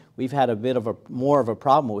why we've had a bit of more of a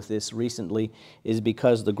problem with this recently is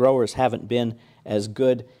because the growers haven't been as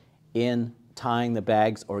good in tying the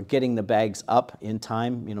bags or getting the bags up in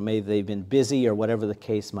time. You know, maybe they've been busy or whatever the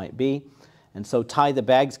case might be. And so tie the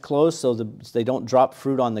bags closed so they don't drop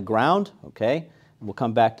fruit on the ground, okay? We'll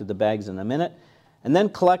come back to the bags in a minute. And then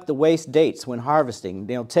collect the waste dates when harvesting.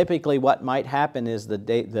 You know, typically what might happen is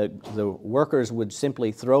the workers would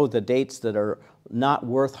simply throw the dates that are not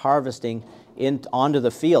worth harvesting onto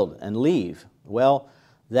the field and leave. Well,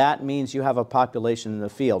 that means you have a population in the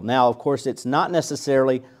field. Now, of course, it's not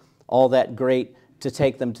necessarily all that great to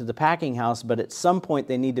take them to the packing house, but at some point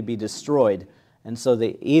they need to be destroyed. And so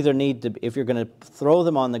they either need to, if you're going to throw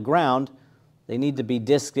them on the ground, they need to be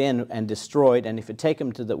disked in and destroyed, and if you take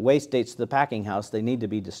them to the waste dates to the packing house, they need to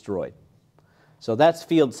be destroyed. So that's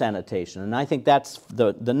field sanitation, and I think that's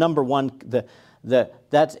the number one,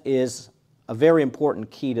 that is a very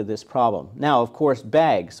important key to this problem. Now, of course,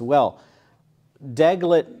 bags. Well,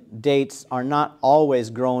 deglet dates are not always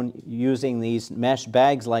grown using these mesh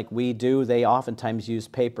bags like we do. They oftentimes use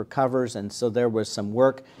paper covers, and so there was some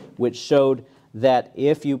work which showed that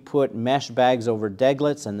if you put mesh bags over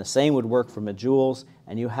deglets, and the same would work for medules,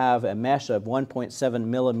 and you have a mesh of 1.7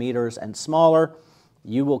 millimeters and smaller,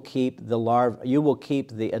 you will keep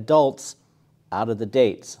the adults out of the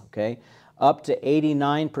dates, okay? Up to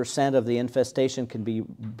 89% of the infestation can be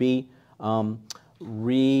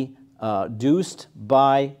reduced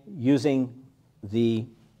by using the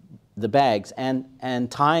bags and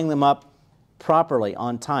tying them up properly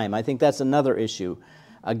on time. I think that's another issue.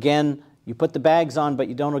 Again, you put the bags on, but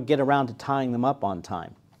you don't get around to tying them up on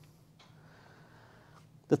time.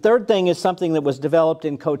 The third thing is something that was developed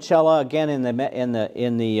in Coachella, again in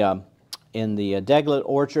the deglet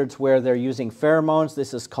orchards where they're using pheromones.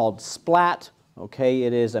 This is called splat. Okay,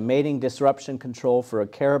 it is a mating disruption control for a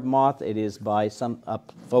carob moth. It is by some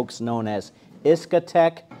folks known as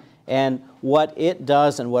Iskatech. And what it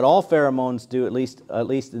does, and what all pheromones do, at least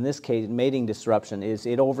in this case, mating disruption, is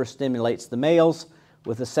it overstimulates the males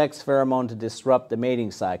with a sex pheromone to disrupt the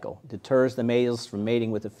mating cycle, deters the males from mating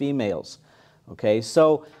with the females. Okay,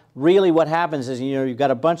 so really what happens is, you've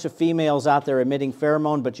got a bunch of females out there emitting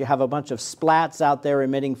pheromone, but you have a bunch of splats out there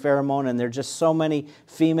emitting pheromone, and there are just so many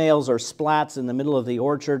females or splats in the middle of the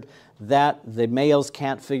orchard that the males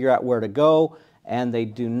can't figure out where to go, and they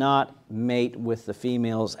do not mate with the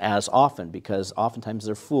females as often, because oftentimes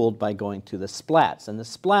they're fooled by going to the splats. And the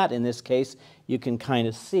splat in this case, you can kind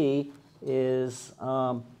of see, is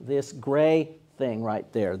this gray thing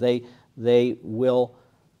right there. They will...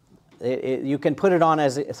 you can put it on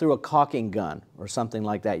through a caulking gun or something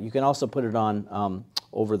like that. You can also put it on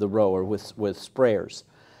over the row or with sprayers.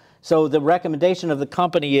 So the recommendation of the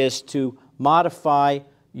company is to modify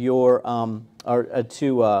your,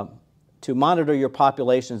 to monitor your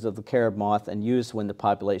populations of the carob moth and use when the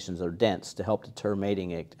populations are dense to help deter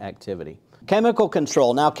mating activity. Chemical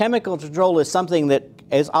control. Now, chemical control is something that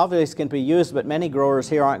is obvious can be used, but many growers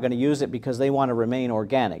here aren't going to use it because they want to remain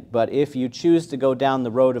organic. But if you choose to go down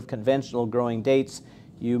the road of conventional growing dates,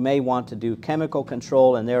 you may want to do chemical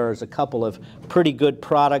control, and there is a couple of pretty good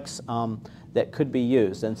products that could be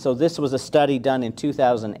used. And so this was a study done in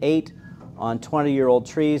 2008 on 20-year-old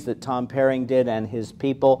trees that Tom Paring did and his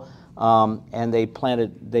people, and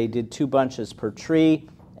they did 2 bunches per tree,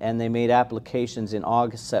 and they made applications in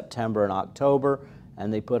August, September, and October,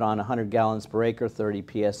 and they put on 100 gallons per acre,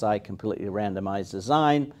 30 psi, completely randomized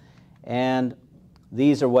design. And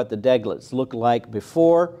these are what the deglets look like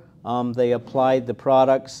before they applied the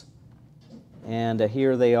products. And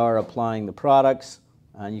here they are applying the products.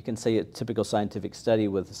 And you can see a typical scientific study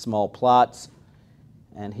with small plots.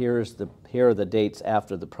 And here are the dates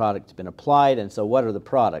after the product's been applied. And so what are the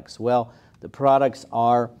products? Well, the products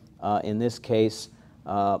are, in this case,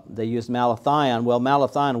 they use malathion. Well,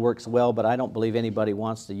 malathion works well, but I don't believe anybody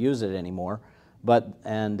wants to use it anymore.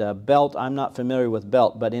 Belt, I'm not familiar with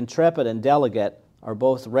Belt, but Intrepid and Delegate are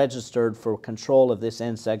both registered for control of this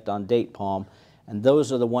insect on date palm, and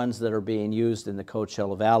those are the ones that are being used in the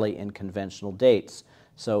Coachella Valley in conventional dates.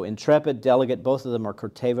 So Intrepid, Delegate, both of them are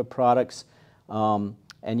Cooperative products, and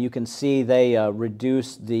you can see they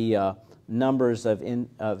reduce the numbers of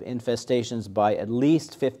infestations by at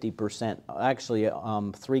least 50%, actually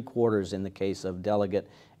 3/4 in the case of Delegate,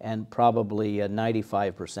 and probably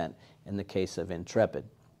 95% in the case of Intrepid.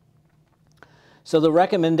 So the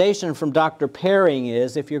recommendation from Dr. Paring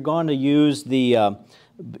is, if you're going to use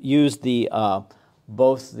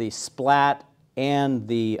both the splat and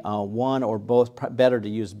the one or both, better to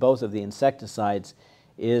use both of the insecticides,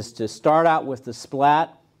 is to start out with the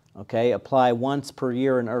splat. Okay, apply once per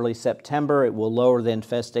year in early September. It will lower the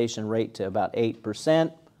infestation rate to about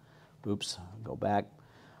 8%. Oops, go back.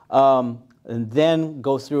 And then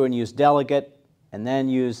go through and use Delegate, and then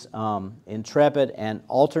use Intrepid, and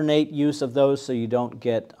alternate use of those so you don't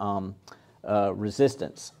get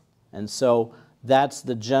resistance. And so that's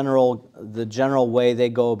the general way they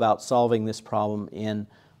go about solving this problem in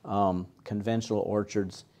conventional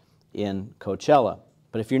orchards in Coachella.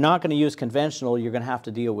 But if you're not going to use conventional, you're going to have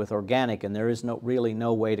to deal with organic, and there is really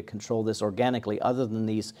no way to control this organically other than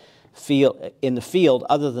these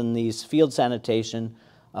other than these field sanitation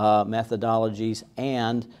methodologies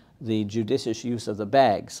and the judicious use of the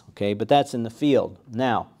bags. Okay, but that's in the field.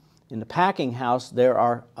 Now, in the packing house, there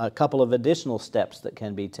are a couple of additional steps that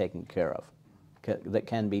can be taken care of, that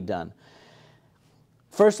can be done.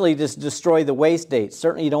 Firstly, just destroy the waste dates.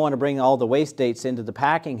 Certainly, you don't want to bring all the waste dates into the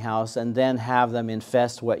packing house and then have them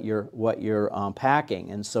infest what you're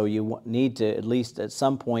packing. And so you need to, at least at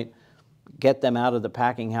some point, get them out of the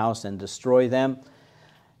packing house and destroy them.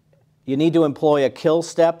 You need to employ a kill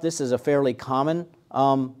step. This is a fairly common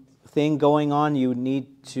thing going on. You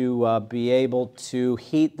need to be able to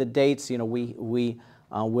heat the dates. You know, we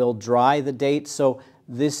will dry the dates. So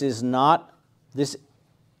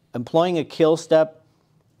employing a kill step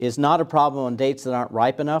is not a problem on dates that aren't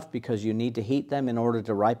ripe enough, because you need to heat them in order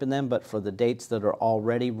to ripen them. But for the dates that are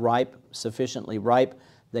already ripe, sufficiently ripe,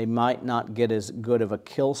 they might not get as good of a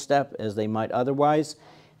kill step as they might otherwise.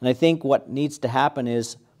 And I think what needs to happen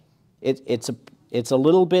is it's a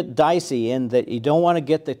little bit dicey in that you don't want to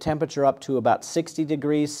get the temperature up to about 60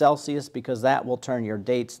 degrees Celsius, because that will turn your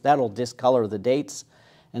dates, that'll discolor the dates.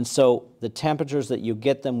 And so the temperatures that you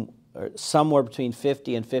get them are somewhere between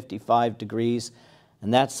 50 and 55 degrees.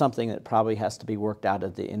 And that's something that probably has to be worked out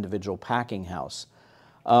at the individual packing house.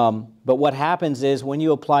 But what happens is when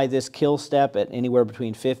you apply this kill step at anywhere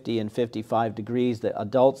between 50 and 55 degrees, the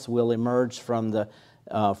adults will emerge from the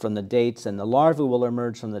dates, and the larvae will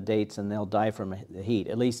emerge from the dates, and they'll die from the heat.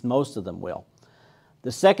 At least most of them will.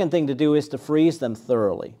 The second thing to do is to freeze them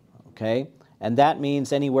thoroughly, okay? And that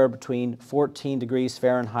means anywhere between 14 degrees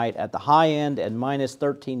Fahrenheit at the high end and minus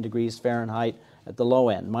 13 degrees Fahrenheit at the low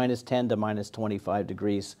end, minus 10 to minus 25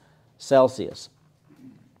 degrees Celsius.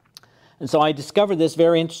 And so I discovered this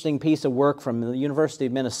very interesting piece of work from the University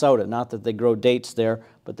of Minnesota. Not that they grow dates there,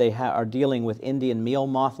 but they are dealing with Indian meal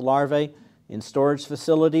moth larvae in storage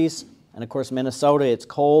facilities. And of course, Minnesota, it's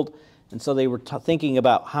cold. And so they were thinking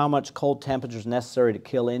about how much cold temperature is necessary to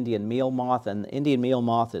kill Indian meal moth. And the Indian meal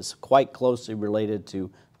moth is quite closely related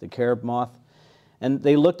to the carob moth. And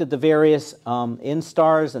they looked at the various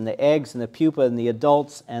instars and the eggs and the pupa and the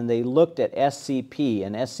adults, and they looked at SCP.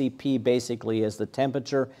 And SCP basically is the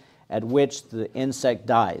temperature at which the insect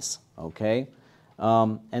dies, okay?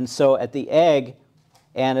 And so at the egg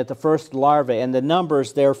and at the first larvae, and the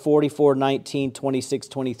numbers there, 44, 19, 26,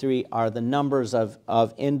 23, are the numbers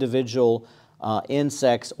of individual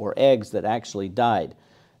insects or eggs that actually died.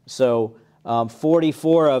 So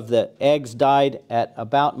 44 of the eggs died at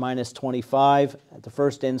about minus 25. At the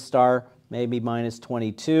first instar, maybe minus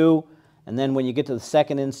 22. And then when you get to the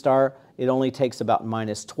second instar, it only takes about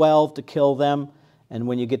minus 12 to kill them. And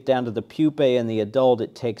when you get down to the pupae and the adult,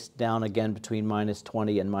 it takes down again between minus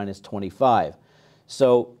 20 and minus 25.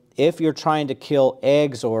 So if you're trying to kill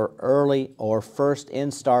eggs or early or first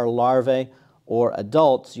instar larvae or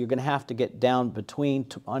adults, you're going to have to get down between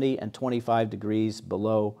 20 and 25 degrees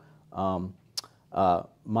below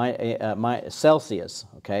Celsius.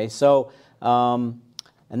 Okay, so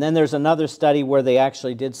and then there's another study where they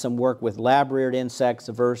actually did some work with lab-reared insects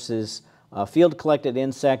versus field-collected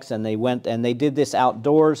insects, and they went and they did this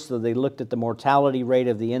outdoors, so they looked at the mortality rate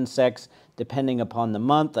of the insects depending upon the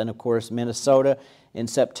month. And of course, Minnesota in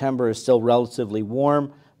September is still relatively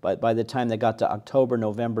warm, but by the time they got to October,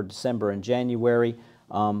 November, December, and January,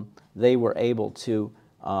 they were able to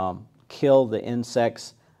kill the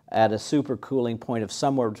insects at a supercooling point of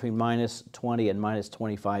somewhere between minus 20 and minus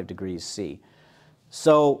 25 degrees C.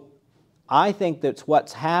 So I think that's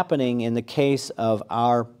what's happening in the case of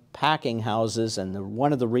our packing houses, and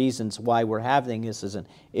one of the reasons why we're having this as an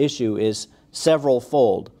issue is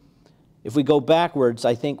several-fold. If we go backwards,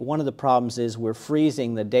 I think one of the problems is we're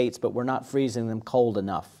freezing the dates, but we're not freezing them cold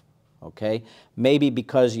enough, okay? Maybe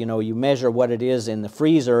because, you know, you measure what it is in the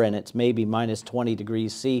freezer and it's maybe minus 20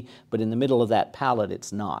 degrees C, but in the middle of that pallet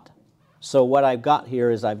it's not. So what I've got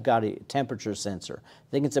here is I've got a temperature sensor. I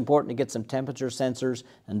think it's important to get some temperature sensors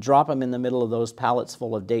and drop them in the middle of those pallets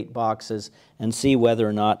full of date boxes and see whether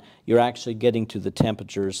or not you're actually getting to the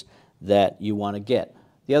temperatures that you want to get.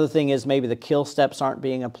 The other thing is maybe the kill steps aren't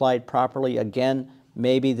being applied properly. Again,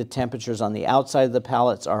 maybe the temperatures on the outside of the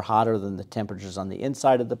pallets are hotter than the temperatures on the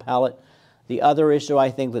inside of the pallet. The other issue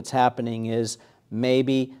I think that's happening is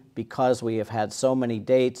maybe because we have had so many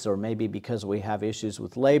dates, or maybe because we have issues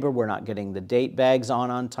with labor, we're not getting the date bags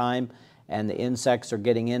on time, and the insects are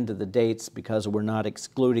getting into the dates because we're not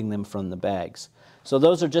excluding them from the bags. So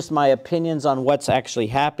those are just my opinions on what's actually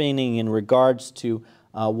happening in regards to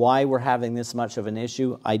why we're having this much of an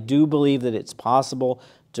issue. I do believe that it's possible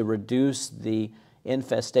to reduce the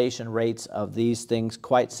infestation rates of these things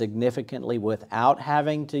quite significantly without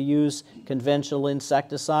having to use conventional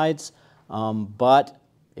insecticides, but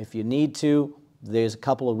if you need to, there's a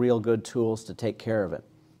couple of real good tools to take care of it.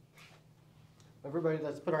 Everybody,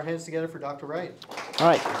 let's put our hands together for Dr. Wright. All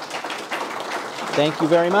right. Thank you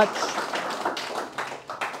very much.